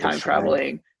 because of the Because of The time Shining.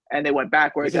 traveling, and they went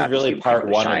backwards. This is after really Stephen part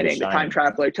King, one of The Shining. The time Shining.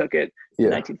 traveler took it in Yeah.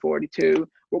 1942.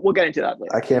 We'll get into that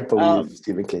later. I can't believe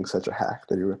Stephen King's such a hack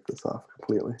that he ripped this off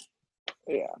completely.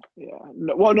 Yeah.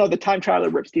 No, the time traveler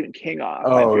ripped Stephen King off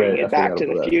by Oh, bringing right. I it Back forgot to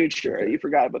about the that. Future. Okay. You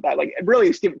forgot about that. Like,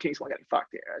 really, Stephen King's one getting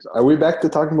fucked here. So. Are we back to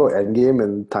talking about Endgame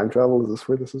and time travel? Is this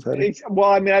where this is heading?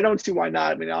 Well, I mean, I don't see why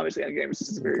not. I mean, obviously, Endgame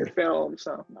is a very good film,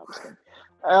 so no, I'm just kidding.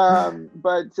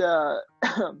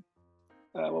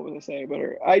 What was I saying about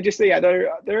her? I just say, yeah,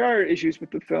 there are issues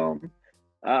with the film.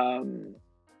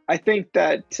 I think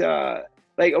that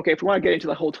like, okay, if we want to get into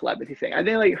the whole telepathy thing, I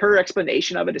think like her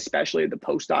explanation of it, especially at the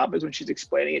post office when she's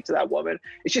explaining it to that woman,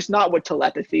 it's just not what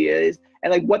telepathy is,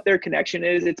 and like what their connection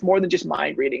is. It's more than just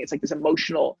mind reading. It's like this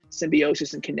emotional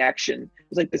symbiosis and connection.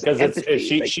 It's like this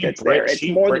empathy that's there. It's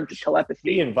more than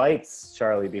telepathy. He invites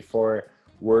Charlie before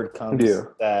word comes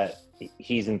that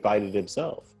he's invited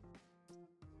himself.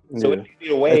 So in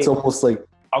a way, it's almost like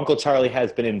Uncle Charlie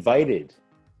has been invited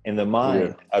in the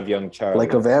mind of young Charlie,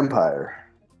 like a vampire.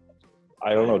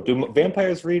 I don't know. Do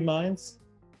vampires read minds?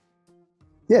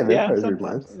 Yeah, vampires read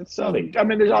minds. I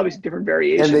mean, there's obviously different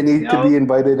variations. And they need to be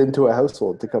invited into a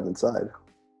household to come inside.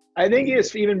 I think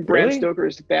even Bram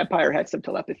Stoker's vampire had some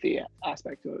telepathy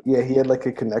aspect to it. Yeah, he had like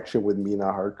a connection with Mina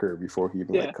Harker before he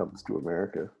even like comes to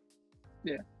America.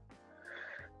 Yeah.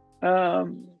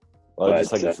 Well, I'd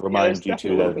just like to remind you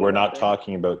too that we're not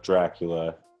talking about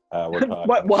Dracula. We're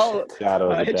talking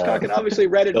Shadow of the Hitchcock Dead. had obviously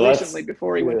read it recently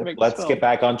before he went to make this film. Let's get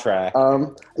back on track.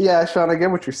 Yeah, Sean, I get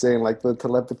what you're saying. Like the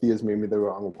telepathy is maybe the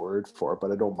wrong word for it,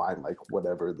 but I don't mind like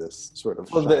whatever this sort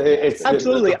of. Well, it's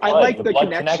absolutely. I like the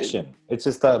blood connection. It's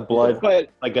just that blood, but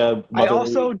like a. I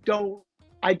also don't.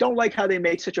 I don't like how they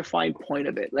make such a fine point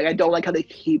of it. Like, I don't like how they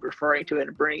keep referring to it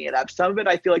and bringing it up. Some of it,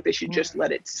 I feel like they should just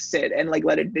let it sit and like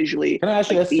let it visually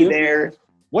be there.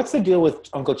 What's the deal with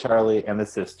Uncle Charlie and the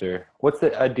sister? What's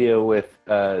the idea with,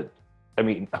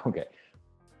 okay.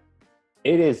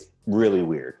 It is really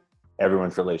weird,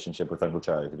 everyone's relationship with Uncle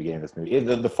Charlie at the beginning of this movie.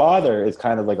 The father is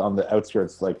kind of like on the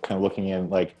outskirts, like kind of looking in,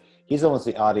 like he's almost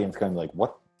the audience kind of like,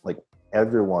 what? Like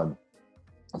everyone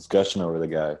is gushing over the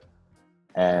guy.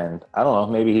 And I don't know,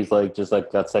 maybe he's like just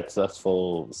like that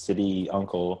successful city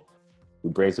uncle who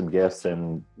brings him gifts,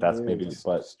 and that's maybe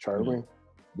what's charming.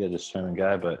 Yeah, just charming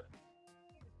guy, but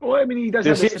well, I mean, he does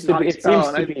have this hypnotic it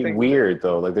spell, seems to be weird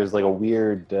though. Like there's like a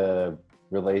weird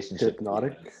relationship.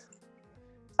 Hypnotic.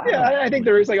 Yeah, I think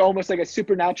there is like almost like a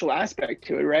supernatural aspect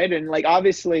to it, right? And like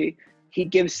obviously he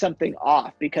gives something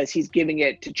off because he's giving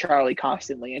it to Charlie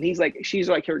constantly, and she's like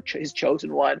his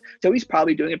chosen one, so he's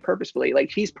probably doing it purposefully.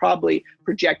 Like he's probably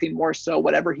projecting more so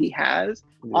whatever he has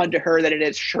onto her than it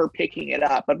is her picking it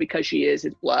up. But because she is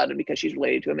his blood and because she's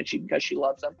related to him and because she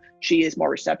loves him, she is more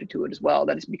receptive to it as well.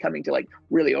 That is becoming to like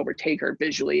really overtake her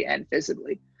visually and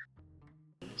physically.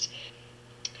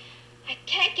 I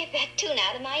can't get that tune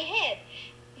out of my head.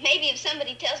 Maybe if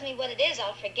somebody tells me what it is,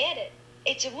 I'll forget it.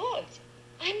 It's a waltz.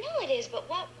 I know it is, but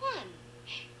what one?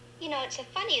 You know, it's the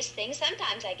funniest thing.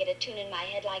 Sometimes I get a tune in my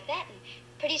head like that, and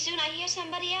pretty soon I hear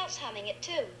somebody else humming it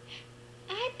too.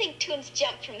 I think tunes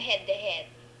jump from head to head.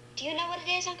 Do you know what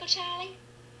it is, Uncle Charlie?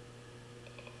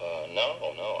 No,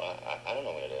 I don't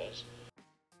know what it is.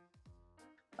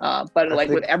 But like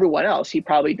with everyone else, he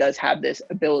probably does have this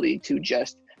ability to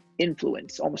just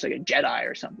influence, almost like a Jedi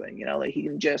or something. You know, like he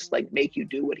can just like make you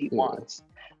do what he wants.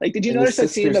 Like, did you notice that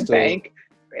scene in the bank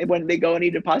when they go and he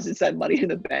deposits that money in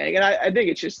the bank? And I think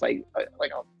it's just like a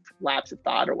lapse of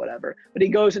thought or whatever. But he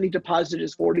goes and he deposits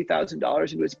his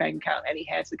 $40,000 into his bank account, and he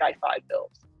hands the guy $5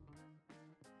 bills.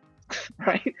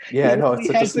 Right? Yeah, no, it's he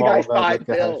such a hands small the guy $5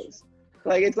 bills.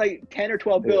 Like it's like 10 or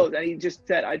 12 bills, and he just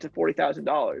said it's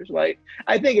 $40,000. Like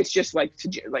I think it's just like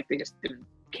they just didn't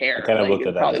care. I kind of looked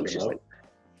at that. Probably was just like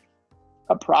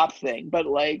a prop thing, but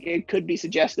like it could be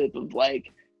suggestive of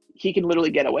like, he can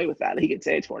literally get away with that. He can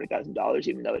say it's $40,000,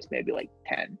 even though it's maybe like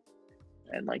 10,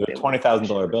 and like They're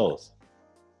 $20,000 bills.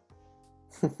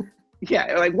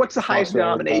 Yeah, like what's the highest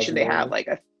denomination they have? $1,000.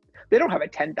 Like they don't have a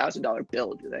 $10,000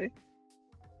 bill, do they?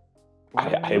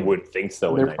 I would think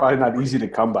so. They're probably not easy to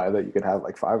come by that you could have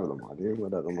like 5 of them on you,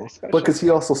 but I don't know. But because he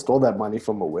also stole that money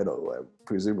from a widow,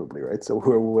 presumably, right? So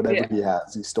whatever he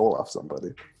has, he stole off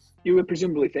somebody. You would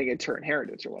presumably think it's her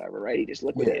inheritance or whatever, right? He just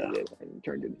liquidated it and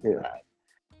turned it into that.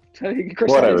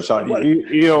 Whatever, Sean.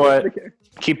 You know what?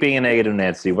 Keep being a negative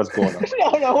Nancy. What's going on?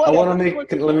 No, I want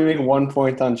to let me make one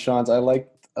point on Sean's. I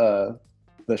like the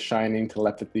shining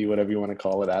telepathy, whatever you want to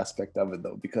call it, aspect of it,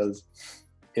 though, because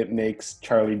it makes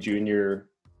Charlie Jr.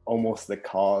 almost the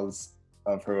cause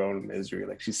of her own misery.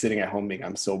 Like, she's sitting at home being,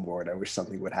 I'm so bored, I wish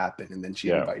something would happen. And then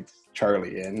she invites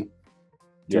Charlie in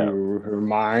through her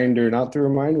mind, or not through her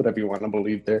mind, whatever you want to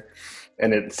believe there.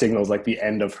 And it signals like the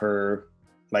end of her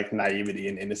like naivety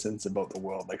and innocence about the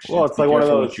world. Like, well, it's like one of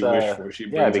those. What you wish for. She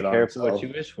be brings careful what you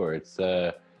wish for. It's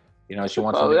you know, she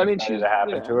wants something to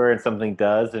happen to her, and something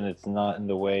does, and it's not in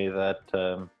the way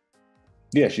that.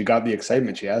 Yeah, she got the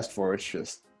excitement she asked for. It's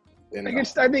just. I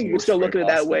think you can still look at it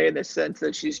that way, in the sense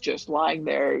that she's just lying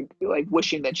there, like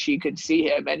wishing that she could see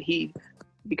him, and he,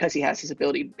 because he has his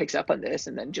ability, picks up on this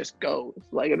and then just goes.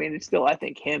 Like, I mean, it's still, I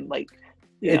think, him. Like,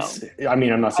 I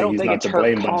mean, I'm not saying he's not to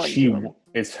blame, but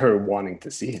it's her wanting to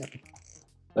see him.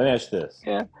 Let me ask this.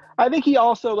 Yeah, I think he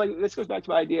also, like, this goes back to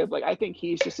my idea of, like, I think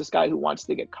he's just this guy who wants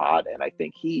to get caught, and I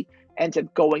think he ends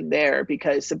up going there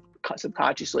because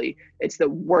subconsciously it's the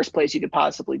worst place you could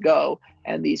possibly go,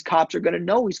 and these cops are going to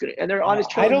know he's going to, and they're on his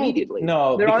trail immediately.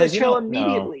 No, they're on his trail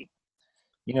immediately.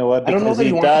 You know what? I don't know that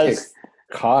he wants to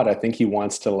get caught. I think he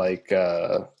wants to, like,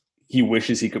 he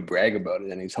wishes he could brag about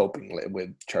it, and he's hoping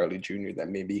with Charlie Jr. that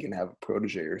maybe he can have a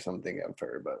protege or something of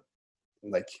her. But,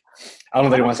 like, I don't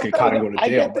know that he wants to get caught and go to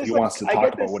jail, but he wants to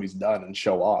talk about what he's done and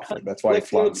show off. Like, that's why he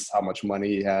flaunts how much money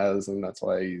he has, and that's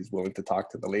why he's willing to talk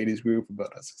to the ladies group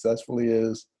about how successful he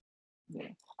is. Yeah.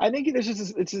 I think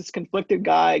it's this conflicted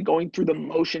guy going through the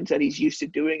motions that he's used to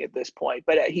doing at this point,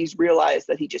 but he's realized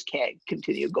that he just can't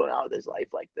continue going on with his life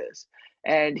like this.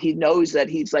 And he knows that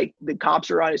he's like, the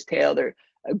cops are on his tail. They're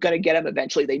going to get him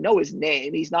eventually. They know his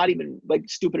name. He's not even like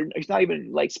stupid. He's not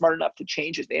even like smart enough to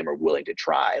change his name or willing to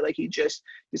try. Like, he just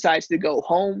decides to go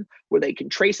home where they can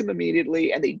trace him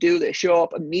immediately. And they do. They show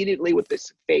up immediately with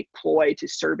this fake ploy to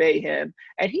survey him.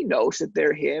 And he knows that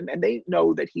they're him. And they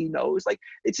know that he knows. Like,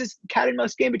 it's this cat and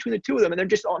mouse game between the two of them. And they're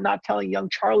just all not telling young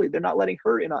Charlie. They're not letting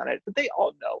her in on it. But they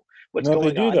all know what's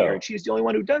going on here. And she's the only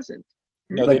one who doesn't.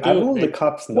 No, like, I don't know the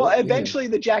cops know. Well, eventually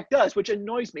the Jack does, which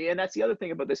annoys me, and that's the other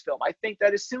thing about this film. I think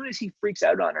that as soon as he freaks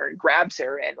out on her and grabs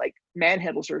her and like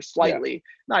manhandles her slightly,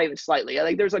 not even slightly,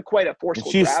 like there's like quite a forceful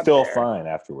grab. She's still there. Fine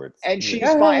afterwards, and she's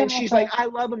fine. And she's like, "I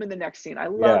love him." In the next scene, I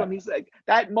love him. He's like,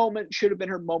 that moment should have been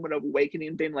her moment of awakening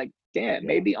and being like, "Damn,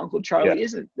 maybe Uncle Charlie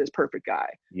isn't this perfect guy."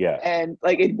 Yeah, and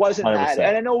like it wasn't 100%. That.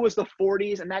 And I know it was the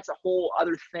 '40s, and that's a whole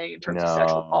other thing in terms of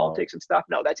sexual politics and stuff.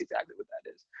 No, that's exactly what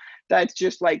that is. That's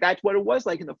just like, that's what it was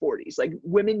like in the 40s. Like,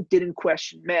 women didn't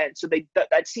question men, so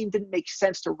that scene didn't make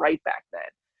sense to write back then.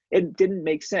 It didn't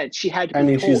make sense. She had to be told.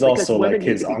 I mean, she's also like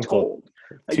his uncle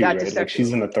like, too, right? Like,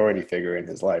 she's an authority figure in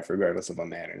his life, regardless of a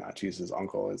man or not. She's his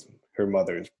uncle, is her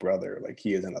mother's brother. Like,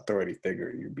 he is an authority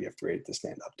figure. You'd be afraid to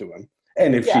stand up to him.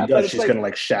 And if she does, she's going to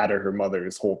like shatter her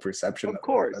mother's whole perception. Of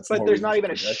course, but there's not even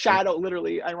a shadow,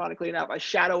 literally, ironically enough, a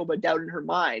shadow of a doubt in her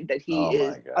mind that he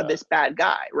is this bad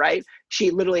guy, right? She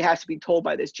literally has to be told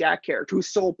by this Jack character, whose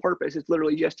sole purpose is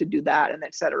literally just to do that and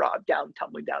then set her off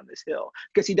tumbling down this hill.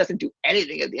 Because he doesn't do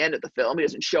anything at the end of the film. He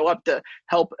doesn't show up to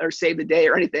help or save the day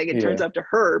or anything. It turns up to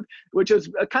Herb, which is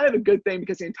kind of a good thing,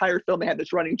 because the entire film they had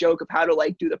this running joke of how to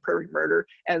like do the perfect murder,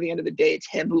 and at the end of the day,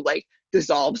 it's him who like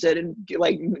dissolves it and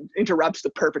like interrupts the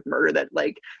perfect murder that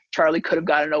like Charlie could have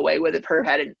gotten away with if Herb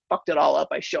hadn't fucked it all up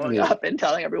by showing up and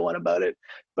telling everyone about it.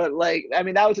 But like, I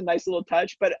mean, that was a nice little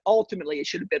touch, but ultimately it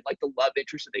should have been like the love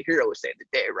interest of the hero was saving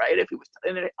the day, right? If he was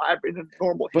in a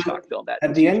normal Hitchcock film, that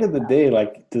at the end of the day,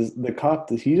 like, does the cop,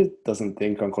 he doesn't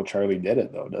think Uncle Charlie did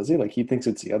it though, does he? Like, he thinks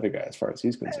it's the other guy as far as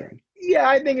he's concerned. Yeah,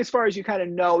 I think as far as you kind of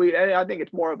know, I think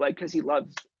it's more of like, because he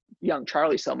loves young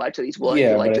Charlie so much that he's willing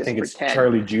to like, but just I think pretend. It's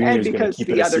Charlie Jr. is going to keep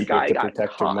it a secret to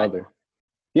protect her mother.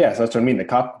 Yeah, so that's what I mean.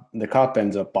 The cop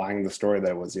ends up buying the story that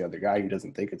it was the other guy. He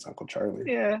doesn't think it's Uncle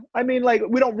Charlie. Yeah, I mean, like,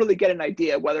 we don't really get an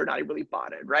idea whether or not he really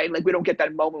bought it, right? Like, we don't get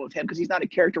that moment with him because he's not a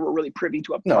character we're really privy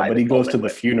to. No, but he goes to the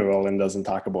funeral and doesn't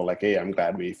talk about like, hey, I'm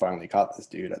glad we finally caught this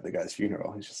dude at the guy's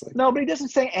funeral. He's just like, no, but he doesn't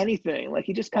say anything. Like,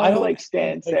 he just kind of like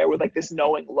stands there with like this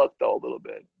knowing look, though, a little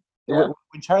bit. Yeah.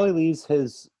 When Charlie leaves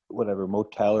his whatever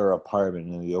motel or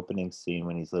apartment in the opening scene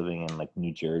when he's living in like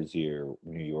New Jersey or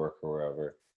New York or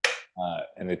wherever,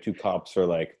 and the two cops are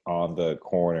like on the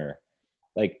corner.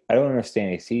 Like, I don't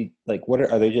understand. Is he like, what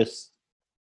are they just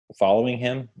following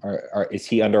him, or is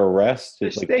he under arrest? They're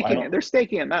Like, staking him. They're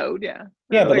staking him out. Yeah.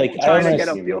 Yeah, but like, trying to get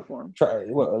a feel for him.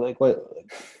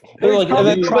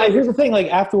 Here's the thing. Like,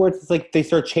 afterwards, it's like they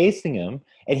start chasing him,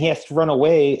 and he has to run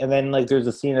away. And then like there's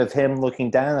a scene of him looking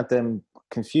down at them,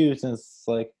 confused, and it's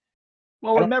like,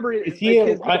 well, remember, is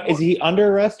he under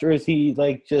arrest, or is he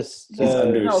like just?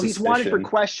 He's wanted for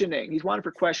questioning. He's wanted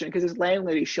for questioning because his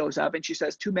landlady shows up and she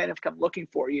says, 2 men have come looking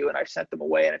for you, and I've sent them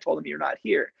away, and I told them you're not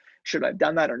here. Should I have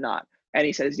done that or not? And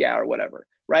he says, yeah, or whatever.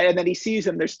 Right. And then he sees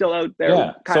them. They're still out there.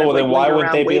 Yeah. So then why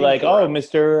wouldn't they be like, oh,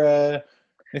 Mr.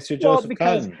 Joseph Well,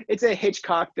 because Cotton. it's a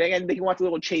Hitchcock thing, and he wants a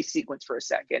little chase sequence for a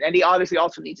second. And he obviously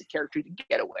also needs a character to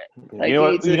get away. Like,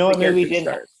 you know what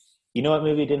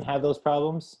movie didn't have those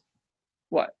problems?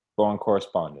 What? Foreign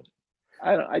Correspondent.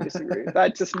 I disagree.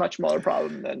 That's just much smaller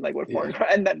problem than like what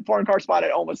and then Foreign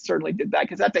Correspondent almost certainly did that,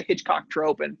 because that's a Hitchcock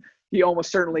trope, and he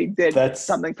almost certainly did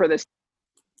something for this.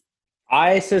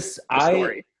 I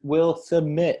will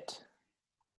submit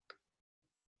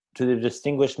to the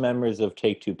distinguished members of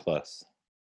Take Two Plus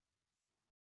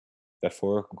that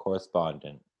Foreign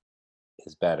Correspondent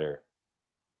is better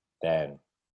than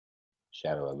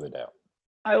Shadow of a Doubt.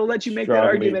 I will let you make that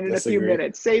argument in a few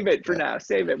minutes. Save it for now.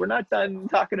 Save it. We're not done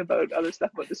talking about other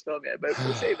stuff about this film yet, but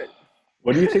we'll save it.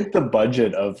 What do you think the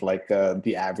budget of like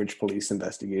the average police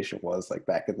investigation was like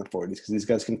back in the 40s? Because these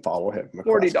guys can follow him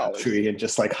across the country and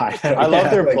just like hide out. I love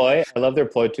their ploy. I love their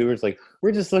ploy too. It's like,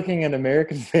 we're just looking at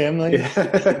American family,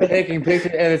 taking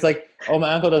pictures, and it's like, oh,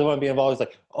 my uncle doesn't want to be involved. It's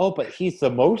like, oh, but he's the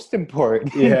most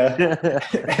important. Yeah,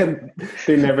 and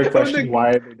they never question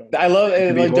why. They don't. I love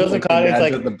it. Like Joseph Cotton is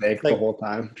like at the bank the whole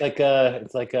time.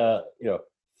 It's like a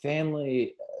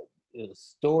family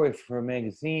story for a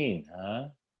magazine, huh?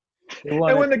 And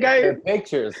when the guy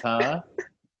pictures, huh?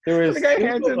 The guy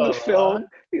hands him the film,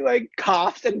 he like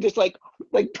coughs and just like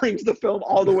brings the film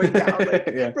all the way down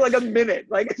for like a minute,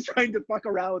 like he's trying to fuck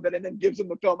around with it, and then gives him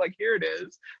the film like, here it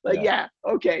is. Like,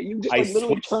 okay, you just like,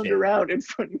 literally turned around in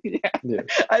front of me. Yeah.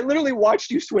 I literally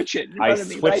watched you switch it in front of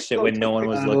me. Switched it when no one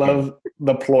was looking. I love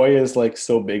the ploy is like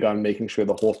so big on making sure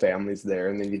the whole family's there,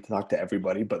 and they need to talk to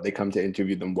everybody, but they come to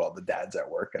interview them while the dad's at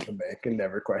work at the bank and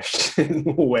never question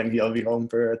when he'll be home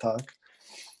for a talk.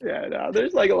 Yeah, no,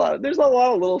 there's a lot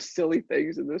of little silly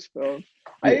things in this film.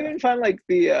 I even find like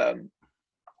the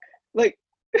the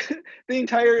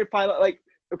entire final, like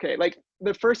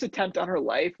the first attempt on her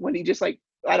life, when he just like,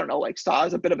 I don't know, like saw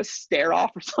as a bit of a stare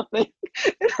off or something.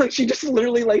 And like she just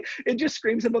literally like, it just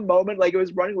screams of a moment. Like, it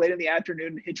was running late in the afternoon,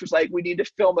 and Hitch was like, we need to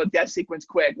film a death sequence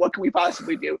quick. What can we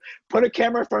possibly do? Put a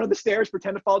camera in front of the stairs,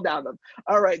 pretend to fall down them.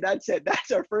 All right, that's it.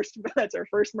 That's our first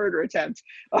murder attempt.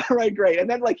 All right, great. And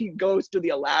then like he goes to the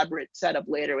elaborate setup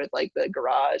later with like the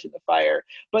garage and the fire.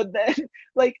 But then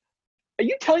like, are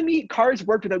you telling me cars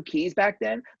worked without keys back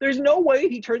then? There's no way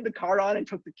he turned the car on and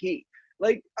took the key.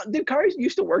 Like, did cars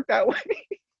used to work that way?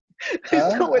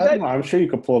 I don't know. I'm sure you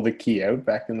could pull the key out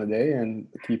back in the day and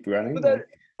keep running.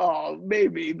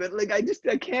 Maybe, but like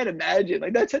I can't imagine.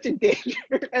 Like, that's such a danger,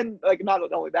 and like not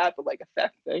only that, but like a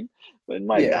theft thing. But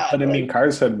God, but I mean,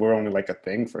 cars were only like a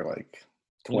thing for like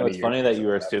 20 years. It's funny that you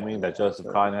were assuming that Joseph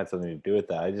Cotton had something to do with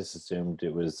that. I just assumed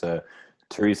it was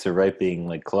Teresa Wright being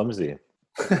like clumsy.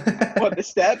 What, the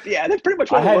step? Yeah, that's pretty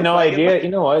much what I had no idea. Like, you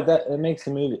know what? That makes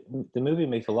the movie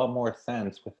makes a lot more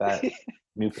sense with that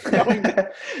new knowing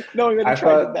that he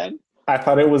tried it then. I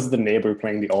thought it was the neighbor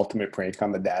playing the ultimate prank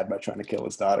on the dad by trying to kill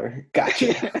his daughter.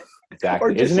 Gotcha.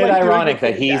 Exactly. Isn't it ironic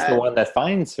that he's the one that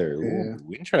finds her? Ooh,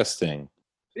 interesting.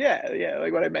 Yeah,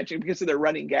 like what I mentioned, because of the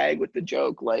running gag with the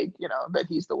joke, like, that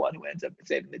he's the one who ends up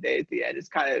saving the day at the end. It's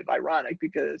kind of ironic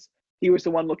because he was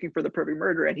the one looking for the perfect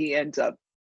murder, and he ends up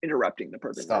interrupting the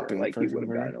perfect murder. Like, he would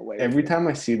have gotten away. Every time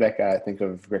I see that guy, I think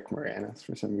of Rick Moranis.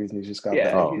 For some reason, he's just got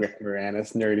that Rick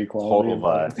Moranis nerdy quality. Total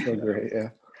vibe. So great, yeah.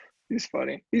 He's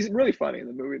funny. He's really funny in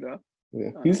the movie, though. Yeah,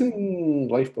 he's in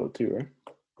Lifeboat too, right?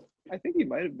 I think he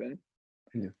might have been.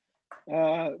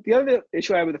 Yeah. The other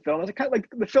issue I have with the film is kind of like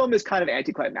the film is kind of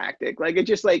anticlimactic. Like, it's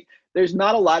just like there's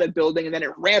not a lot of building, and then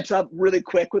it ramps up really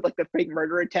quick with like the fake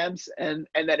murder attempts, and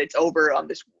then it's over on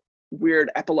this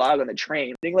weird epilogue on the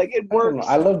train. Like, it works.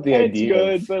 I love the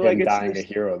idea of him dying a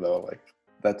hero, though. Like,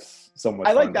 that's so much.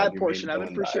 I like that portion of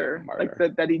it for sure. Like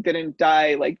that he didn't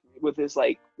die like with his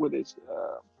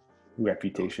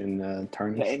reputation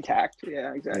tarnished. Intact.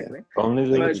 Yeah, exactly. Yeah. Only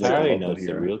the Charlie knows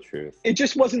the real truth. It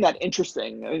just wasn't that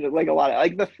interesting. Like a lot of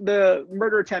like the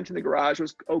murder attempt in the garage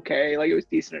was okay. Like, it was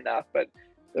decent enough, but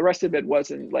The rest of it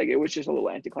wasn't like, it was just a little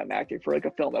anticlimactic for like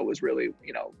a film that was really,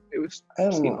 it was I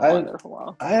don't know. on there for a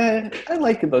while. I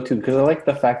like it though too, because I like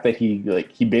the fact that he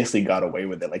basically got away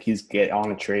with it. Like, he's get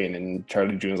on a train and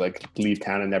Charlie Jr.'s like leave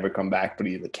town and never come back, but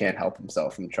he can't help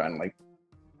himself from trying to like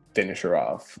finish her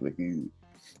off. Like,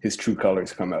 his true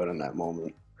colors come out in that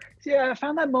moment. Yeah, I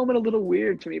found that moment a little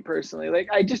weird to me personally. Like,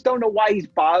 I just don't know why he's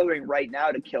bothering right now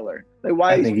to kill her. Like,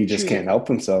 why? I think he just can't help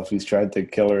himself. He's tried to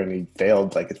kill her and he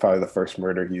failed. Like, it's probably the first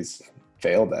murder he's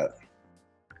failed at.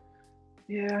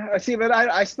 Yeah, I see, but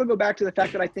I still go back to the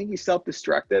fact that I think he's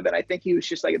self-destructive, and I think he was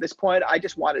just like, at this point, I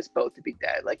just want us both to be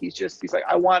dead. Like, he's like,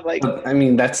 I want, like... But, I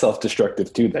mean, that's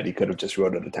self-destructive too, that he could have just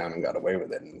rode out of town and got away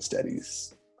with it, and instead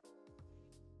he's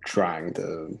trying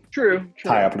to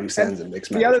tie up loose ends and mix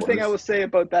the other thing I will say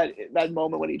about that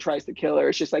moment when he tries to kill her,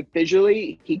 it's just like,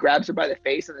 visually, he grabs her by the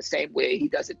face in the same way he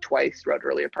does it twice throughout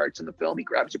earlier parts in the film. He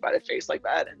grabs her by the face like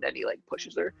that, and then he like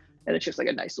pushes her, and it's just like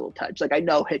a nice little touch. Like, I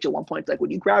know Hitch at one point, like, when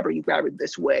you grab her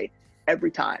this way every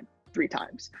time, 3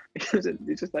 times. Because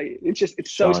it's just like, it's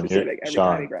so Sean, specific every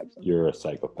time he grabs her. You're a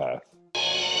psychopath. Let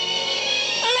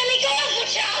me go,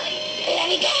 Charlie! Let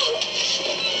me go!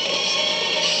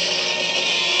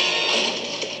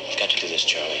 You've got to do this,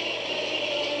 Charlie.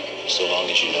 So long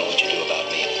as you know what you do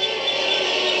about me.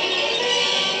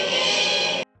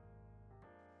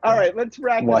 All right, let's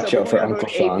wrap this Watch up. out for We have Uncle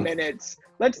about Sean. 8 minutes.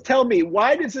 Let's tell me,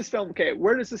 where does this film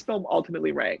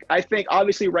ultimately rank? I think,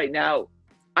 obviously, right now,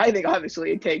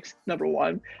 it takes number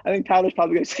 1. I think Tyler's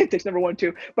probably going to say it takes number 1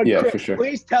 too. But Yeah, Chris, for sure.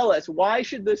 please tell us, why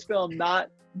should this film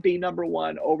not be number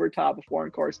 1 over top of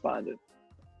Foreign Correspondent?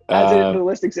 The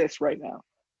list exists right now.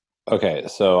 Okay,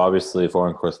 so obviously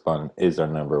Foreign Correspondent is our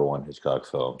number 1 Hitchcock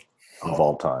film of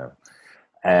all time.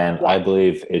 And Why? I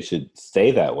believe it should stay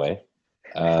that way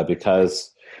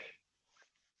because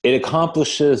it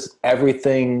accomplishes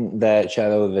everything that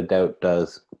Shadow of a Doubt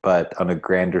does, but on a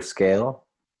grander scale,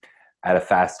 at a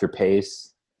faster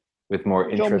pace, with more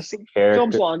interesting characters.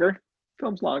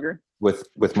 Film's longer.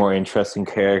 With more interesting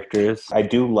characters. I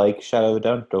do like Shadow of a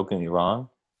Doubt, don't get me wrong.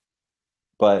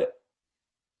 But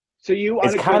So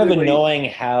it's kind of annoying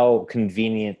how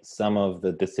convenient some of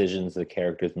the decisions the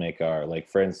characters make are. Like,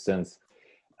 for instance,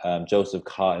 Joseph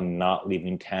Cotton not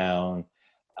leaving town,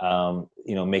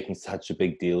 making such a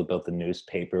big deal about the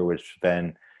newspaper, which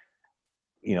then,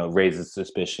 raises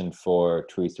suspicion for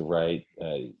Teresa Wright,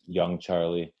 young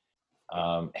Charlie.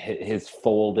 His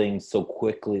folding so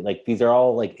quickly. Like, these are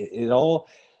all, like, it all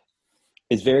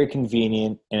is very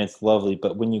convenient and it's lovely.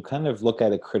 But when you kind of look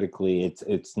at it critically,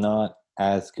 it's not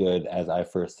as good as I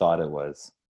first thought it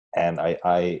was. And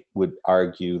I would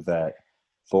argue that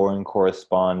Foreign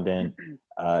Correspondent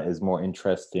is more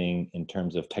interesting in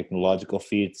terms of technological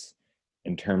feats,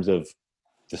 in terms of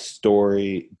the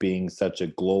story being such a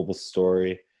global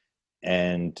story,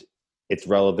 and its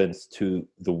relevance to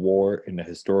the war in a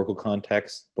historical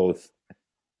context, both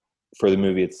for the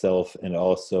movie itself and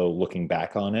also looking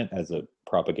back on it as a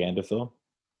propaganda film.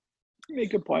 You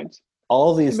make good points.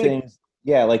 All these things,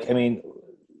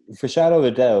 for Shadow of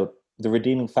a Doubt, the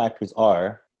redeeming factors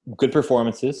are good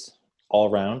performances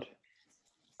all around.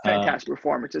 Fantastic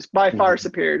performances, by far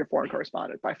superior to Foreign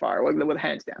Correspondent, by far, with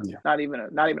hands down. Yeah. Not even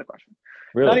a question.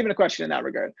 Really? Not even a question in that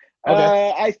regard.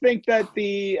 Okay. I think that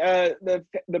the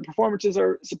performances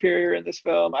are superior in this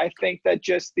film. I think that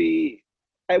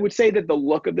I would say that the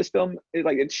look of this film is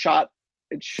like it's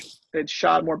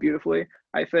shot more beautifully.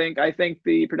 I think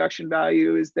the production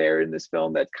value is there in this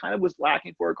film that kind of was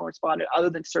lacking for a Correspondent, other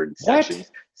than certain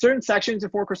sections. Certain sections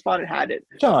of Foreign Correspondent had it,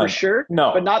 John, for sure.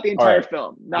 No, but not the entire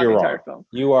film. Not the entire film.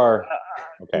 You are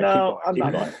okay. No, I'm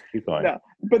not. Keep going. No,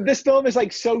 but this film is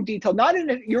like so detailed.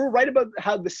 You're right about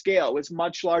how the scale was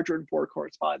much larger in Foreign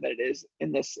Correspondent than it is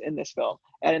in this film.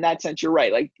 And in that sense, you're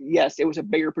right. Like, yes, it was a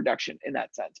bigger production in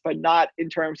that sense, but not in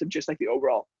terms of just like the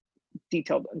overall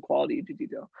detailed and quality to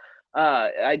detail.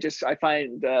 I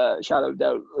find Shadow of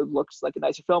Doubt looks like a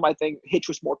nicer film. I think Hitch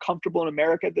was more comfortable in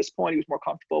America at this point. He was more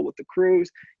comfortable with the crews.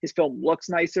 His film looks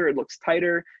nicer. It looks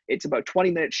tighter. It's about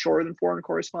 20 minutes shorter than Foreign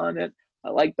Correspondent. I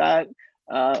like that.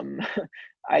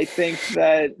 I think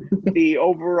that the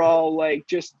overall,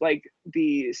 just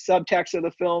the subtext of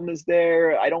the film is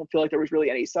there. I don't feel like there was really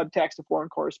any subtext to Foreign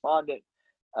Correspondent,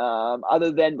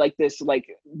 other than this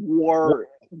war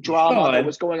drama that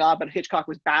was going on, but Hitchcock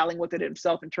was battling with it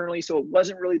himself internally, so it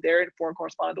wasn't really there in Foreign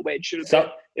Correspondent the way it should have been.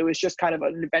 It was just kind of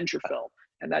an adventure film,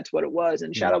 and that's what it was.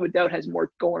 And Shadow of a Doubt has more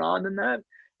going on than that,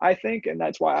 I think, and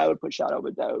that's why I would put Shadow of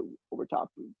a Doubt over top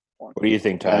of Foreign. What do you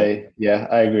think, Ty?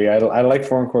 I agree. I like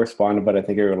Foreign Correspondent, but I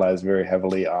think it relies very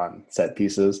heavily on set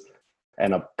pieces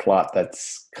and a plot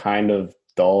that's kind of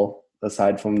dull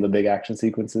aside from the big action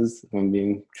sequences, if I'm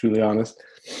being truly honest.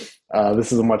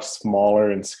 This is a much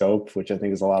smaller in scope, which I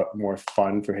think is a lot more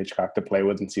fun for Hitchcock to play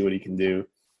with and see what he can do.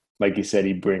 Like you said,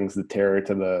 he brings the terror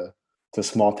to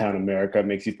small town America. It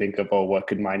makes you think of, oh, what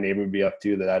could my neighbor be up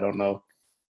to that I don't know?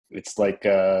 It's like,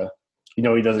 he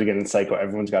does it again in Psycho.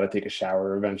 Everyone's got to take a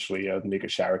shower eventually. Make a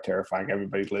shower terrifying.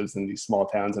 Everybody lives in these small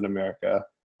towns in America.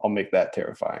 I'll make that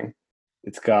terrifying.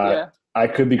 It's got, I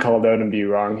could be called out and be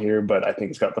wrong here, but I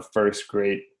think it's got the first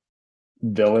great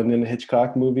villain in a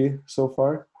Hitchcock movie so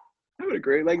far. I would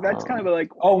agree. Like that's kind of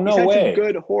like, oh no he's had way, some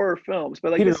good horror films,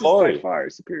 but like Peter this Lorre. is by far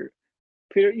superior.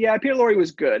 Peter Lorre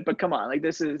was good, but come on, like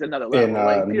this is another level.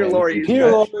 Like Peter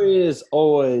Lorre is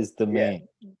always the man.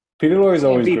 Peter Lorre is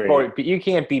always great. You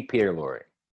can't beat Peter Lorre.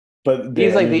 But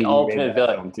he's like the ultimate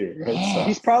villain too, right? So.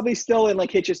 He's probably still in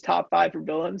like Hitch's top 5 for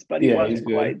villains, but he wasn't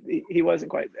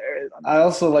quite there. I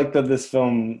also like that this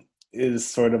film is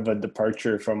sort of a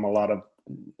departure from a lot of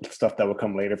stuff that will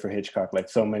come later for Hitchcock. Like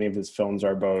so many of his films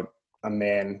are about a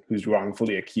man who's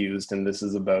wrongfully accused, and this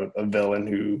is about a villain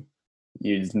who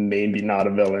is maybe not a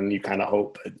villain. You kind of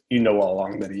hope, but you know all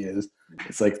along that he is.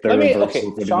 It's like the reverse of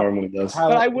what he normally does.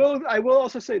 But I will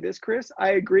also say this, Chris.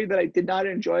 I agree that I did not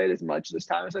enjoy it as much this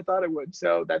time as I thought I would.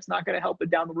 So that's not going to help it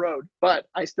down the road. But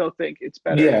I still think it's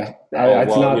better. Yeah,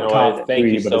 it's not top Thank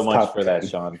three, you so much for that,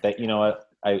 Sean. You know what?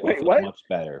 I feel much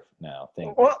better now.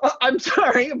 Thank you. Well, I'm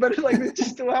sorry, but like it's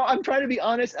just I'm trying to be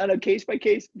honest on a case by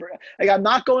case. Like I'm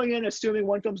not going in assuming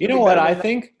one film's. You know what I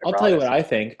think? I'll tell you what I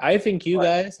think. I think you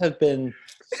guys have been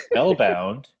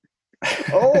spellbound.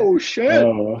 Oh shit!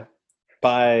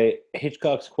 By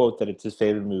Hitchcock's quote that it's his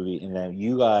favorite movie, and that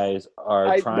you guys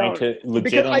are trying to legitimize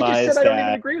because I just said that. I don't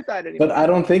even agree with that anymore. But I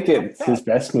don't think it's his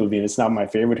best movie, and it's not my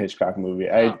favorite Hitchcock movie.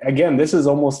 Again, this is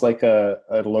almost like a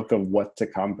look of what to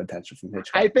come potential from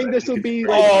Hitchcock. I think this will be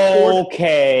like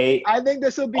I think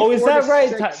this will be. Oh, is that right,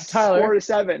 Tyler? 4 to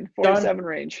 7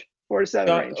 range. 4 to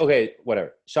 7 range. Okay,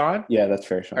 whatever. Sean? Yeah, that's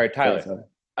fair, Sean. All right, Tyler.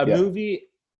 A movie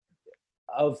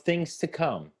of things to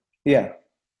come. Yeah.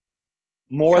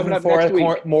 More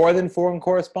than Foreign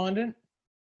Correspondent?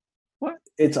 What?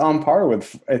 It's on par with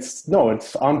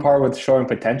showing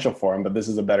potential for him, but this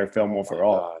is a better film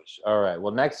overall. Oh, gosh. All right.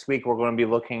 Well, next week we're going to be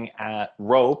looking at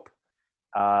Rope.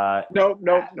 No.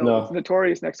 It's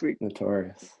Notorious next week.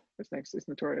 Notorious. It's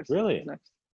Notorious. Really? It's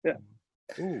next. Yeah.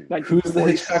 Who's the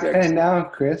Hitchcock fan now,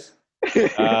 Chris?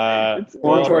 Foreign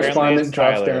Correspondent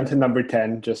drops down to number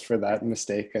 10 just for that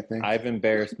mistake, I think. I've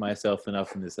embarrassed myself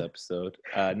enough in this episode.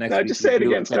 Next week, just say it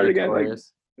again. Start again.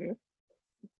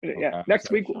 Next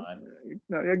week.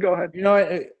 No, go ahead. You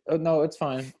know what? No, it's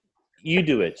fine. You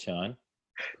do it, Sean.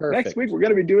 Perfect. Next week we're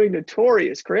going to be doing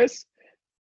Notorious, Chris.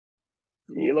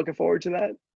 You looking forward to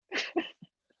that?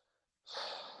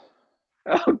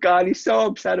 Oh God, he's so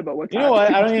upset about what's happening. You know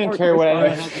what? I don't even care what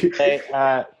anyone has to say.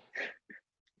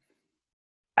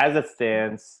 As it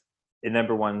stands, in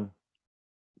number 1,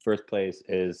 first place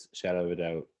is Shadow of a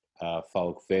Doubt.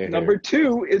 Followed number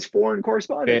 2 is Foreign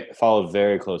Correspondent. Followed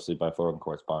very closely by Foreign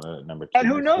Correspondent at number 2. And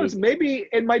who knows? Maybe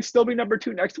it might still be number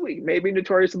 2 next week. Maybe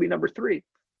Notorious will be number 3.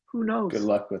 Who knows? Good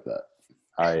luck with that.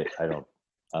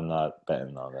 I'm not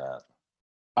betting on that.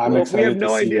 I'm excited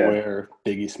to see where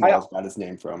Biggie Smalls got his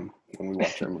name from when we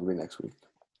watch our movie next week.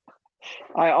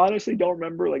 I honestly don't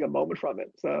remember like a moment from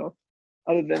it. So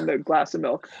other than the glass of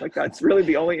milk, like that's really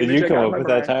the only. Did you come up with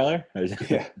that, Tyler?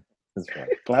 Yeah, that's right.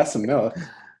 Glass of milk.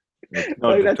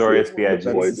 No, Notorious B.I.G.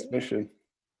 Suspicion.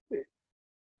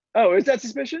 Oh, is that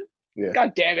Suspicion? Yeah.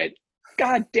 God damn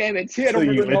it! See, I don't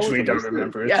you remember. Literally don't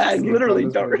remember. Yeah, I literally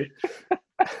don't.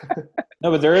 No,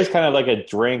 but there is kind of like a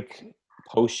drink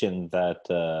potion that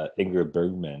Ingrid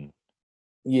Bergman.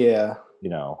 Yeah.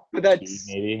 But that's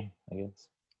maybe, I guess.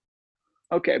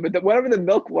 Okay, but whatever the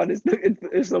milk one is,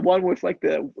 is the one with like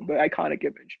the iconic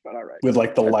image. But all right, with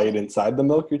like the light inside the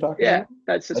milk, you're talking about?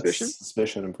 That's Suspicion. That's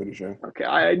Suspicion, I'm pretty sure. Okay,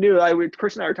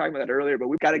 Chris and I were talking about that earlier, but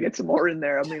we've got to get some more in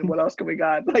there. I mean, what else can we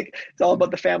got? Like it's all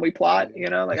about the family plot,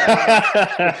 Like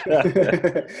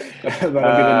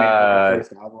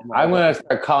I'm gonna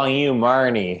start calling you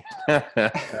Marnie.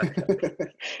 Okay,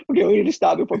 we need to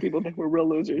stop before people think we're real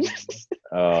losers.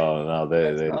 Oh no,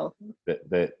 they're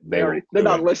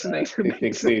not listening. I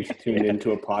think they've tuned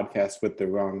into a podcast with the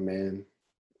wrong man.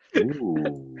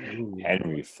 Ooh,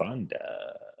 Henry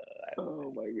Fonda.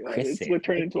 Oh my God! It's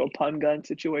turned into a pun gun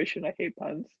situation. I hate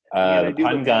puns. The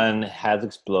pun gun has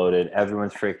exploded.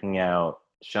 Everyone's freaking out.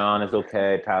 Sean is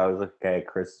okay. Tyler's okay.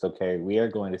 Chris is okay. We are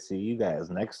going to see you guys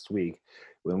next week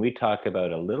when we talk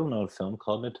about a little-known film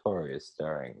called Notorious,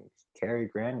 starring Cary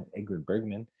Grant and Ingrid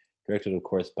Bergman, directed, of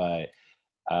course, by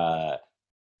of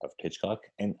Hitchcock.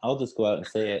 And I'll just go out and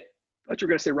say it. thought you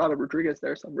were going to say Robert Rodriguez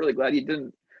there, so I'm really glad you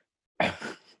didn't.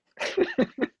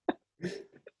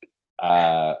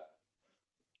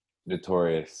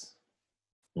 Notorious.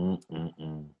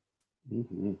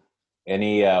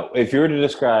 Any? If you were to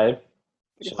describe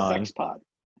Like a Sean, sex pot.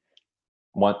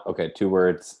 one. Okay, 2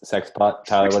 words. Sex pot.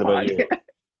 Tyler, Sex what about pot. you?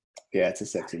 Yeah, it's a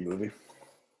sexy movie.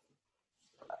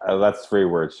 That's 3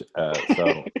 words. So,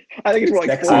 I think it's more like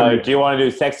Sexy. 4. do you want to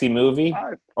do sexy movie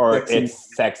 5. or Sexy.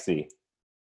 it's sexy,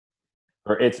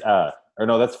 or it's or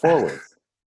no? That's 4 words.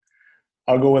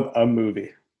 I'll go with a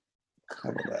movie. How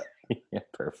about that? Yeah,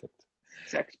 perfect.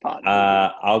 Sex pot.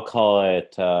 I'll call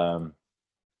it. You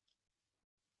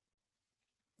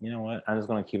know what? I'm just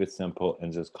going to keep it simple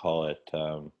and just call it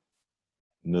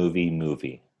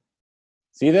movie.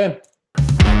 See you then.